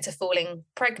we get to falling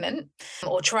pregnant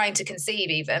or trying to conceive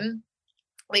even,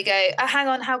 we go, hang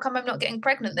on, how come I'm not getting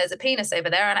pregnant? There's a penis over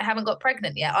there and I haven't got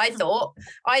pregnant yet. I thought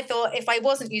if I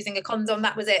wasn't using a condom,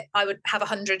 that was it. I would have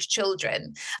 100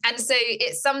 children. And so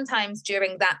it's sometimes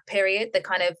during that period, the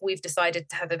kind of we've decided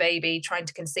to have a baby, trying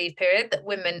to conceive period, that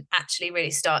women actually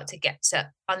really start to get to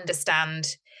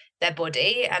understand their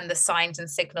body and the signs and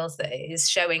signals that it is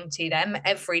showing to them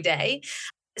every day.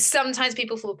 Sometimes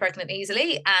people fall pregnant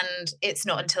easily, and it's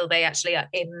not until they actually are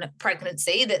in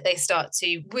pregnancy that they start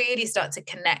to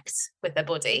connect with their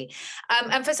body.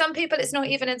 And for some people, it's not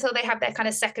even until they have their kind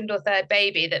of second or third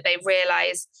baby that they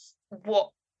realize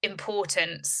what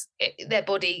importance their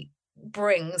body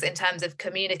brings in terms of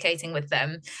communicating with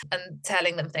them and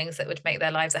telling them things that would make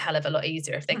their lives a hell of a lot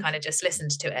easier if they kind of just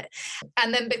listened to it.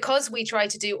 And then, because we try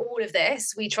to do all of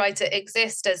this, we try to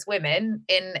exist as women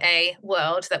in a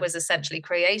world that was essentially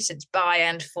created by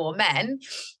and for men,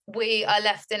 we are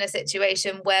left in a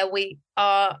situation where we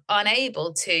are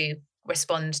unable to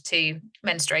respond to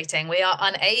menstruating. We are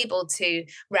unable to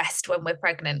rest when we're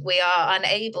pregnant. We are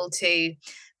unable to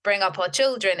bring up our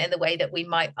children in the way that we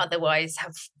might otherwise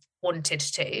have wanted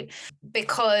to,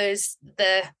 because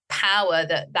the power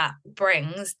that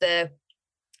brings, the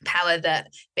power that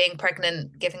being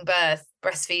pregnant, giving birth,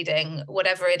 breastfeeding,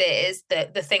 whatever it is,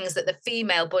 the things that the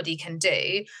female body can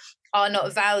do are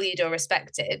not valued or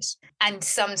respected. And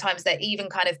sometimes they're even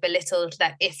kind of belittled,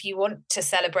 that if you want to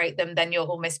celebrate them, then you're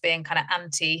almost being kind of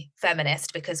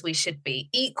anti-feminist, because we should be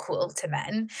equal to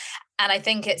men. And I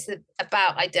think it's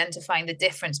about identifying the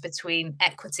difference between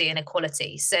equity and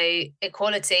equality. So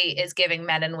equality is giving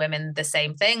men and women the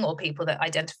same thing, or people that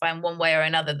identify in one way or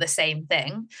another the same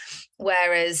thing.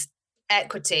 Whereas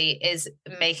equity is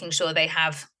making sure they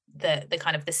have the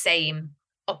kind of the same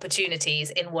opportunities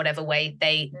in whatever way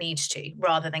they need to,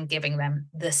 rather than giving them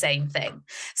the same thing.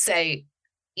 So,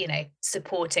 you know,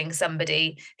 supporting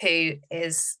somebody who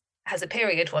has a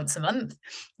period once a month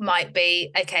might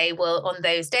be, okay, well, on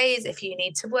those days, if you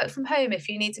need to work from home, if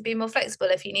you need to be more flexible,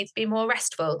 if you need to be more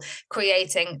restful,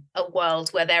 creating a world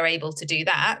where they're able to do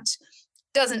that.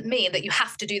 Doesn't mean that you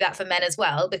have to do that for men as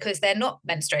well, because they're not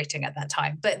menstruating at that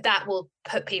time, but that will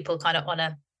put people kind of on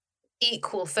a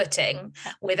equal footing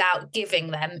without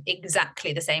giving them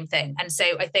exactly the same thing. And so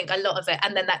I think a lot of it,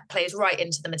 and then that plays right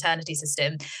into the maternity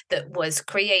system that was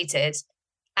created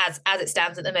as it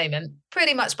stands at the moment,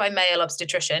 pretty much by male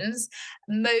obstetricians.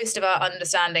 Most of our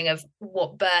understanding of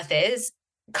what birth is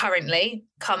currently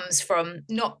comes from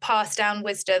not passed down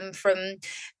wisdom from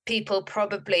people,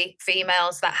 probably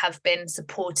females that have been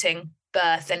supporting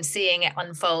birth and seeing it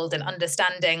unfold and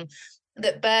understanding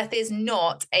that birth is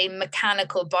not a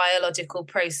mechanical biological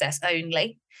process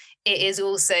only. It is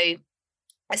also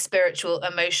a spiritual,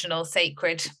 emotional,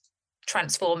 sacred,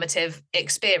 transformative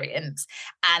experience.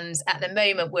 And at the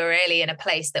moment, we're really in a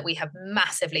place that we have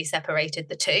massively separated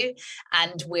the two.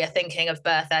 And we are thinking of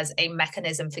birth as a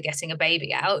mechanism for getting a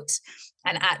baby out.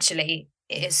 And actually,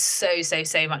 it is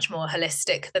so much more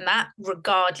holistic than that,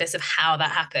 regardless of how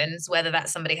that happens, whether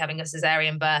that's somebody having a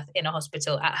cesarean birth in a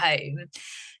hospital at home.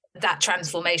 That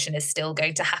transformation is still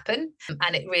going to happen,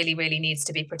 and it really needs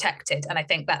to be protected. And I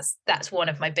think that's one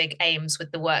of my big aims with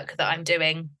the work that I'm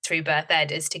doing through Birth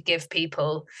Ed, is to give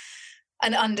people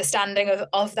an understanding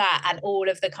of that and all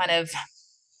of the kind of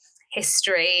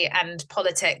history and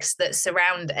politics that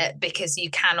surround it, because you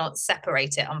cannot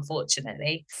separate it,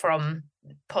 unfortunately, from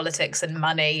politics and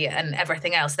money and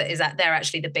everything else that is that they're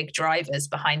actually the big drivers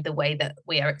behind the way that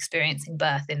we are experiencing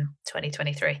birth in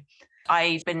 2023.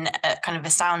 I've been kind of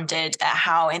astounded at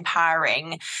how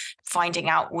empowering finding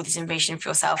out all this information for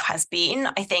yourself has been.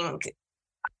 I think,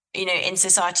 you know, in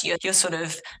society, you're sort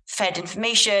of fed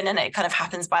information and it kind of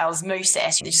happens by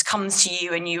osmosis. It just comes to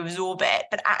you and you absorb it.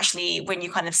 But actually, when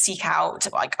you kind of seek out,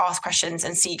 like ask questions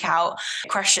and seek out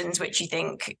questions which you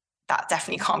think, that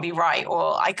definitely can't be right,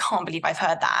 or I can't believe I've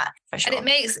heard that, for sure. And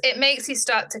it makes you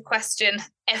start to question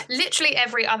literally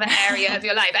every other area of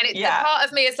your life. And part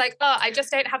of me is like, oh, I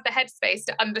just don't have the headspace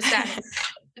to understand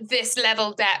this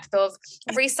level depth of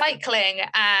recycling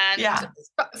and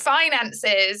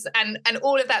finances and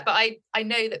all of that. But I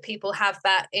know that people have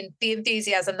that in the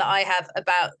enthusiasm that I have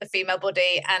about the female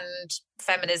body and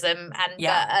feminism and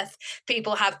birth.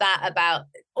 People have that about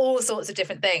all sorts of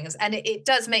different things. And it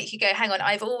does make you go, hang on,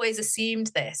 I've always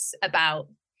assumed this about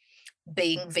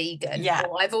being vegan,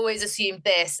 or I've always assumed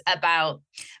this about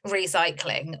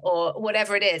recycling, or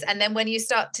whatever it is. And then when you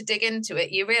start to dig into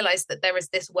it, you realize that there is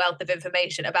this wealth of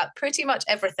information about pretty much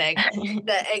everything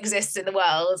that exists in the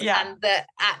world, and that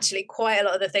actually quite a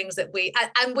lot of the things that we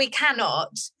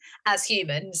cannot as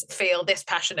humans feel this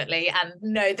passionately and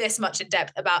know this much in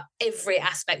depth about every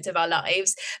aspect of our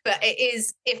lives. But it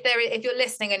is, if you're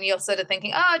listening and you're sort of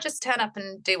thinking, oh, just turn up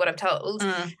and do what I'm told,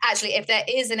 actually, if there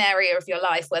is an area of your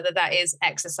life, whether that is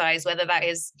exercise, whether that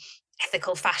is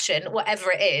ethical fashion,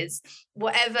 whatever it is,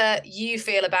 whatever you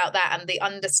feel about that and the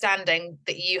understanding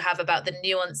that you have about the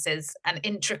nuances and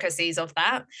intricacies of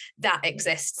that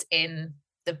exists in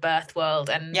the birth world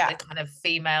and the kind of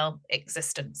female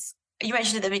existence. You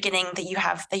mentioned at the beginning that you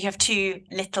have two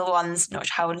little ones, not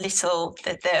sure how little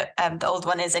the old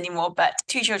one is anymore, but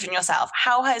two children yourself.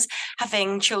 How has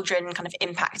having children kind of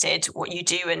impacted what you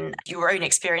do, and your own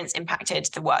experience impacted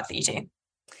the work that you do?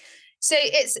 So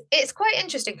it's quite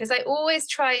interesting, because I always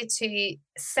try to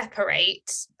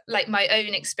separate like my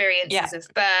own experiences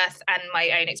of birth and my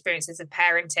own experiences of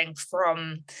parenting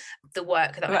from the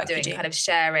work that I'm doing, kind of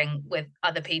sharing with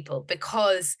other people. But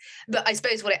I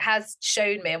suppose what it has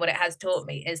shown me and what it has taught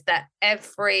me is that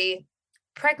every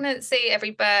pregnancy,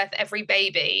 every birth, every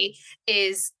baby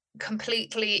is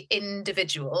completely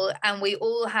individual, and we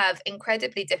all have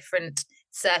incredibly different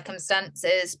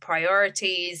circumstances,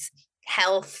 priorities,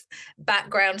 health,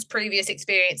 backgrounds, previous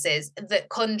experiences that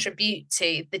contribute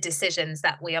to the decisions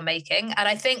that we are making. And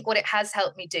I think what it has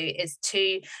helped me do is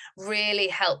to really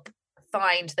help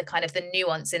find the kind of the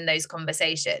nuance in those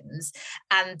conversations,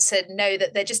 and to know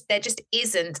that there just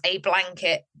isn't a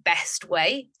blanket best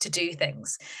way to do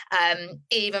things.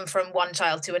 Even from one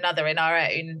child to another in our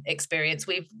own experience,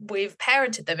 we've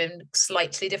parented them in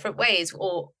slightly different ways,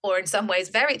 or in some ways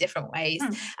very different ways,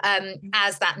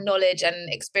 as that knowledge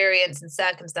and experience and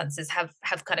circumstances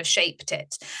have kind of shaped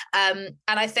it. And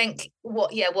I think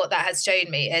what that has shown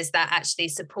me is that actually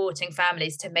supporting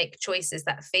families to make choices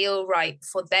that feel right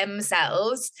for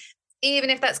themselves, even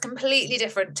if that's completely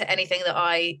different to anything that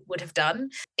I would have done,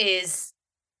 is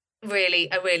really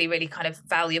a really kind of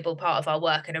valuable part of our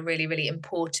work, and a really, really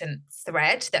important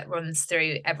thread that runs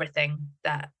through everything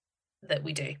that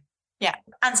we do. Yeah,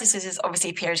 Ancestors is obviously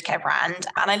a period care brand,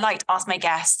 and I like to ask my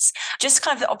guests just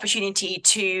kind of the opportunity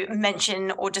to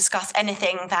mention or discuss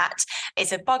anything that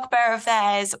is a bugbear of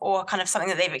theirs, or kind of something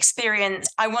that they've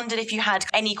experienced. I wondered if you had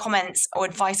any comments or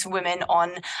advice for women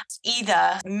on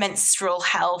either menstrual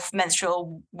health,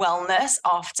 menstrual wellness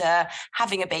after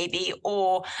having a baby,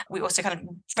 or we also kind of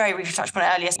very briefly touched on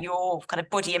it earlier, your kind of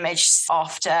body image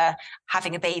after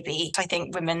having a baby. I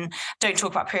think women don't talk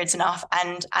about periods enough,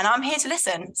 and I'm here to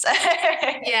listen. So.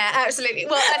 Yeah, absolutely.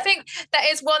 Well, I think that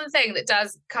is one thing that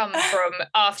does come from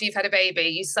after you've had a baby.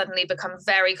 You suddenly become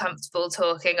very comfortable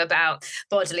talking about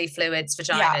bodily fluids,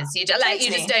 vaginas. You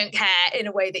just don't care in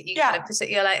a way that you kind of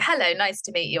you're like, hello, nice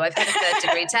to meet you. I've had a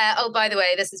 3rd-degree tear. Oh, by the way,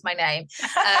 this is my name.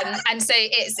 And so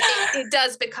it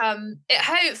does become, it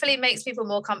hopefully makes people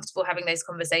more comfortable having those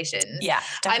conversations. Yeah,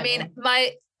 definitely. I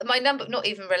mean, my number, not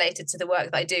even related to the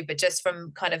work that I do, but just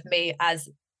from kind of me as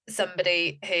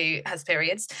somebody who has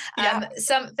periods,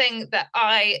 something that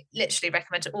I literally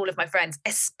recommend to all of my friends,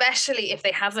 especially if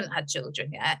they haven't had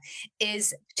children yet,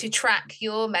 is to track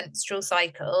your menstrual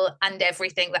cycle and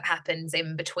everything that happens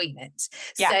in between it.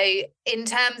 So in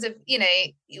terms of,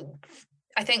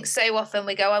 I think so often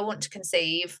we go, I want to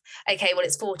conceive. Okay, well,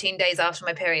 it's 14 days after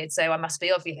my period, so I must be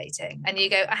ovulating. And you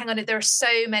go, hang on, there are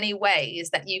so many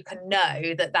ways that you can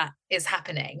know that is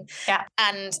happening. Yeah.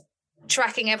 And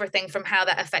tracking everything from how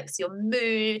that affects your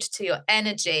mood to your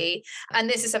energy. And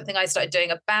this is something I started doing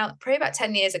probably about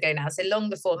 10 years ago now, so long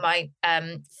before my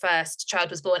first child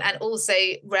was born, and also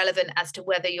relevant as to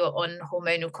whether you're on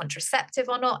hormonal contraceptive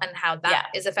or not, and how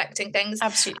that is affecting things.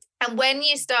 Absolutely. And when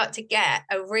you start to get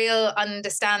a real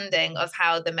understanding of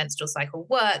how the menstrual cycle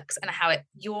works, and how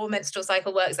your menstrual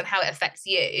cycle works, and how it affects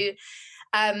you,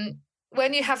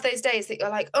 when you have those days that you're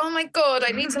like, oh my God,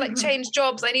 I need to change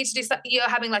jobs, I need to do something, you're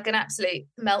having an absolute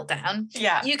meltdown.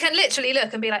 Yeah. You can literally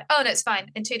look and be like, oh no, it's fine.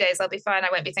 In 2 days, I'll be fine. I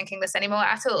won't be thinking this anymore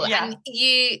at all. Yeah. And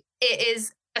it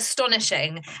is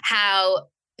astonishing how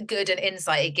good an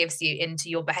insight it gives you into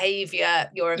your behavior,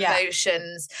 your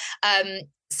emotions.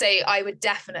 So I would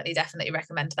definitely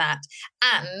recommend that.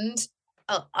 And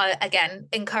again,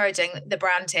 encouraging the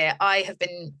brand here. I have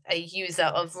been a user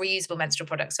of reusable menstrual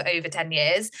products for over 10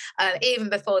 years, even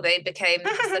before they became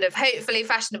sort of hopefully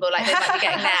fashionable like they might be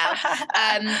getting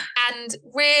now. And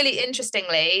really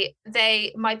interestingly,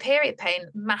 my period pain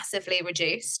massively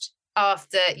reduced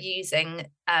after using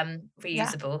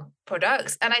reusable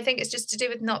products. And I think it's just to do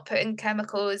with not putting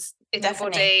chemicals in your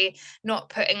body, not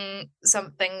putting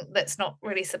something that's not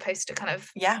really supposed to kind of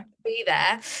be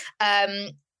there.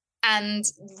 And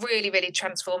really, really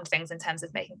transformed things in terms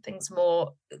of making things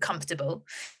more comfortable.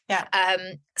 Yeah.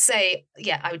 So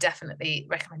I would definitely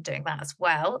recommend doing that as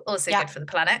well. Also good for the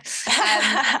planet.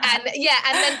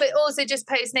 But also just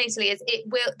postnatally, is it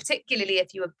will, particularly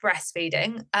if you are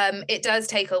breastfeeding, it does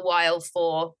take a while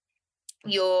for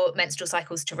your menstrual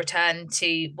cycles to return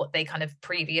to what they kind of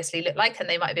previously looked like, and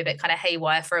they might be a bit kind of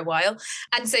haywire for a while.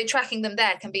 And so tracking them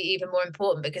there can be even more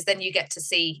important, because then you get to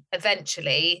see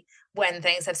eventually when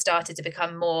things have started to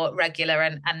become more regular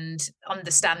and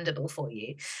understandable for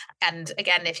you. And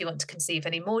again, if you want to conceive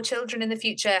any more children in the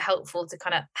future, helpful to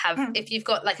kind of have, if you've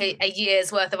got a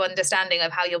year's worth of understanding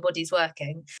of how your body's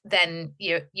working, then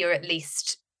you're at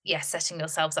least setting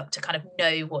yourselves up to kind of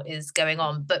know what is going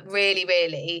on. But really,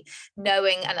 really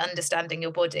knowing and understanding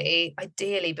your body,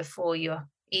 ideally before you're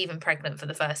even pregnant for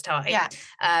the first time,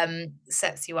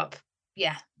 sets you up,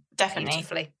 definitely.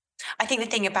 Beautifully. I think the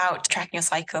thing about tracking your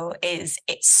cycle is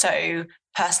it's so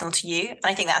personal to you. And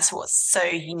I think that's what's so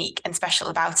unique and special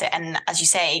about it. And as you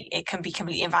say, it can be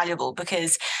completely invaluable,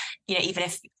 because, even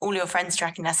if all your friends are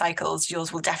tracking their cycles,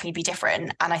 yours will definitely be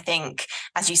different. And I think,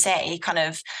 as you say, kind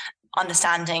of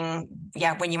understanding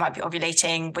when you might be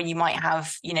ovulating, when you might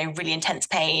have really intense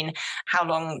pain, how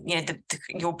long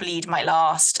your bleed might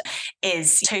last,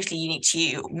 is totally unique to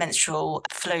you. Menstrual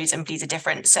flows and bleeds are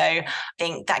different. So I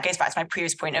think that goes back to my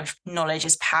previous point of knowledge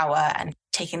is power, and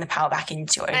taking the power back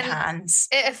into your own hands.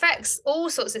 It affects all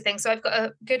sorts of things. So I've got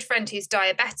a good friend who's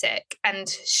diabetic, and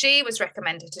she was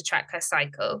recommended to track her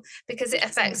cycle because it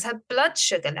affects her blood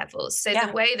sugar levels. So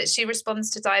the way that she responds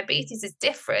to diabetes is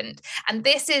different. And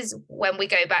this is when we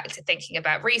go back to thinking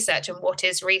about research and what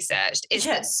is researched, is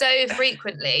that so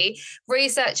frequently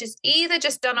research is either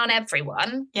just done on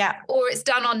everyone or it's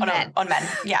done on men. On men,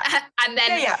 and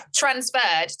then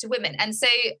transferred to women. And so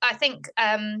I think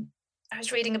I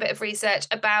was reading a bit of research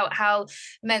about how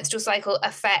menstrual cycle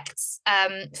affects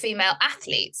female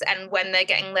athletes and when they're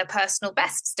getting their personal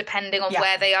bests, depending on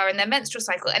where they are in their menstrual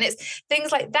cycle. And it's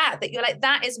things like that you're like,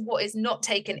 that is what is not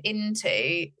taken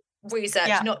into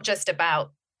research, not just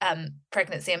about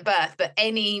pregnancy and birth, but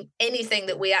anything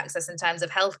that we access in terms of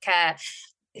healthcare,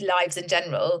 lives in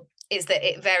general, is that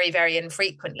it very, very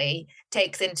infrequently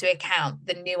takes into account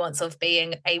the nuance of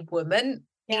being a woman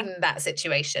in that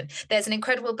situation. There's an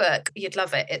incredible book, you'd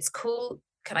love it. It's called,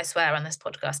 can I swear on this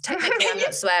podcast? Technically, I'm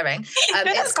not swearing.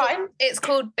 That's fine. It's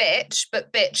called Bitch,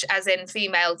 but bitch as in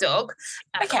female dog.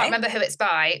 I can't remember who it's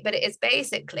by, but it is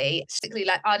basically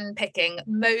like unpicking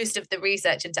most of the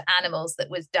research into animals that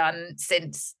was done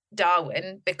since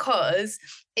Darwin, because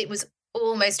it was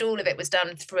almost all of it was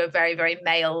done through a very, very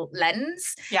male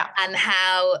lens, and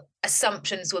how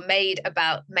assumptions were made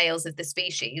about males of the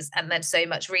species. And then so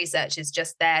much research is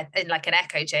just there in like an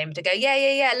echo chamber to go,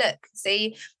 look,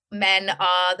 see, men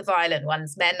are the violent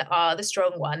ones, men are the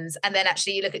strong ones. And then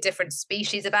actually you look at different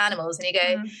species of animals and you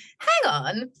go, hang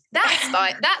on,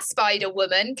 that spider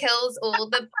woman kills all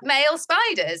the male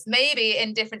spiders. Maybe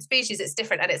in different species it's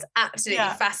different. And it's absolutely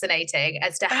fascinating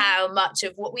as to how much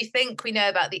of what we think we know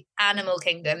about the animal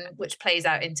kingdom, which plays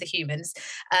out into humans,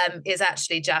 is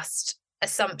actually just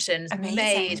assumptions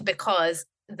made because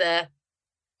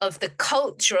of the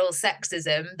cultural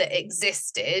sexism that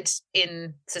existed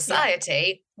in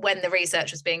society when the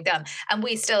research was being done. And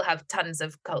we still have tons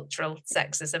of cultural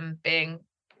sexism being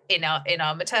in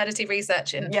our maternity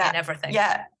research and everything.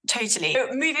 Yeah, totally.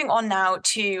 So moving on now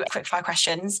to quickfire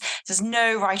questions. There's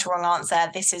no right or wrong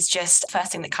answer. This is just the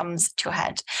first thing that comes to your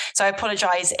head. So I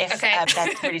apologise if they're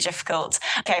really difficult.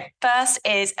 Okay, first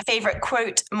is a favourite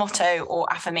quote, motto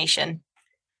or affirmation.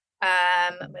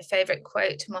 My favourite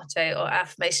quote, motto or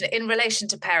affirmation in relation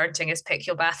to parenting is pick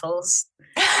your battles.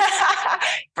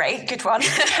 Great, good one.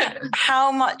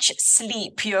 How much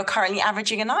sleep you're currently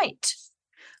averaging a night?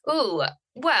 Ooh,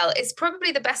 well, it's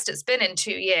probably the best it's been in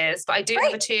 2 years, but I do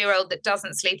have a 2-year-old that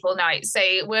doesn't sleep all night. So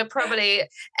we're probably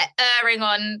erring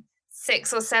on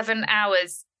 6 or 7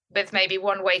 hours with maybe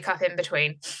one wake up in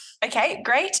between. Okay,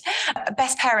 great.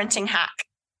 Best parenting hack.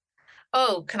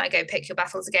 Oh, can I go pick your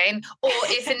battles again? Or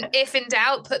if in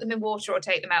doubt, put them in water or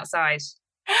take them outside.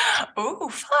 Oh,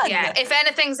 fun. Yeah, if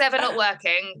anything's ever not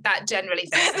working, that generally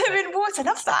fixes Put them in water,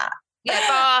 love that.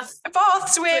 Yeah, bath,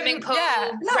 swimming pool,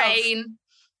 rain.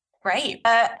 Great.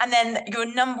 And then your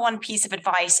number one piece of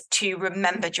advice to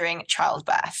remember during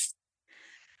childbirth.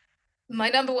 My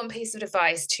number one piece of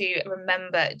advice to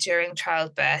remember during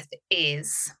childbirth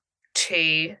is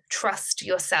to trust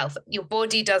yourself. Your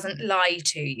body doesn't lie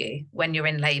to you when you're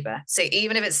in labour. So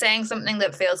even if it's saying something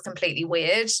that feels completely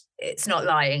weird, it's not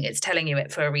lying. It's telling you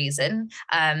it for a reason.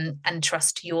 And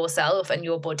trust yourself and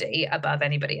your body above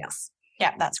anybody else.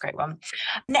 Yeah, that's a great one.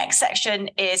 Next section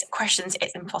is questions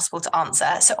it's impossible to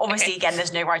answer. So obviously, again,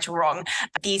 there's no right or wrong.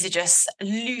 These are just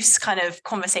loose kind of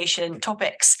conversation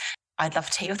topics I'd love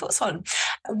to hear your thoughts on.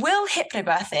 Will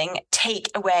hypnobirthing take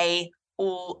away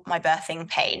all my birthing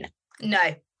pain? No.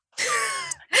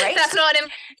 Great. That's not an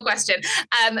question.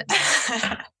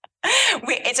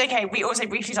 It's okay. We also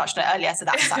briefly touched on it earlier, so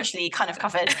that's actually kind of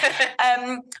covered.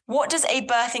 What does a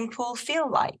birthing pool feel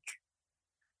like?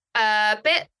 A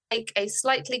bit like a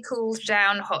slightly cooled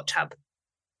down hot tub.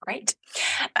 Great.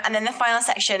 And then the final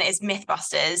section is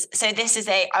Mythbusters. So this is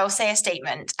I will say a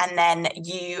statement and then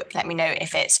you let me know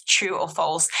if it's true or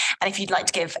false. And if you'd like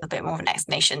to give a bit more of an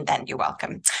explanation, then you're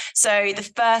welcome. So the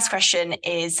first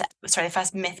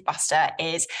Mythbuster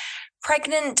is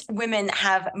pregnant women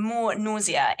have more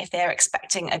nausea if they're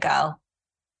expecting a girl.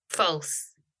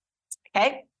 False.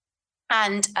 Okay.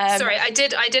 And sorry, I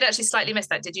did actually slightly miss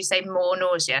that. Did you say more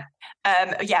nausea?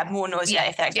 More nausea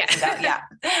if they're expecting that.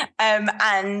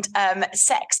 And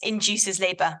sex induces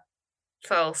labour.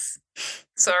 False.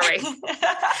 Sorry.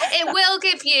 It will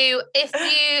give you, if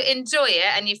you enjoy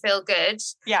it and you feel good,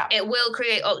 it will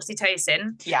create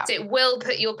oxytocin. Yeah. So it will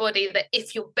put your body, that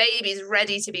if your baby's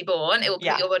ready to be born, it will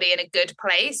put your body in a good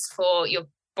place for your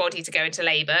body to go into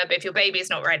labour. But if your baby is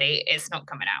not ready, it's not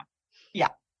coming out. Yeah.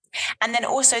 And then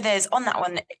also there's on that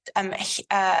one,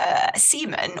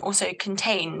 semen also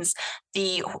contains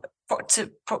the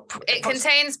It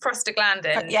contains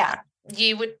prostaglandin. Yeah.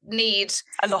 You would need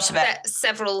a lot of it.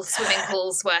 Several swimming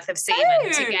pools worth of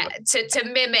semen to get to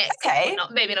mimic. Okay.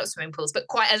 Maybe not swimming pools, but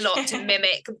quite a lot to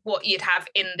mimic what you'd have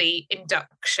in the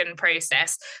induction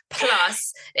process.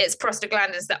 Plus, it's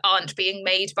prostaglandins that aren't being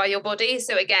made by your body.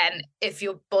 So again, if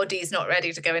your body's not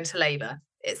ready to go into labour,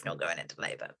 it's not going into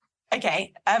labour.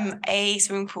 Okay, a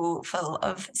swimming pool full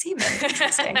of semen.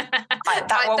 Interesting.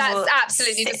 That's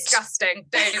absolutely disgusting.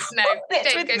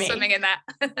 Don't go swimming in that.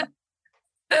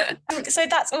 So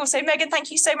that's all. So Megan, thank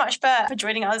you so much for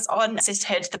joining us on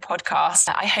Sisterhood, the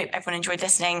podcast. I hope everyone enjoyed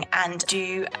listening, and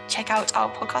do check out our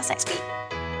podcast next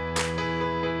week.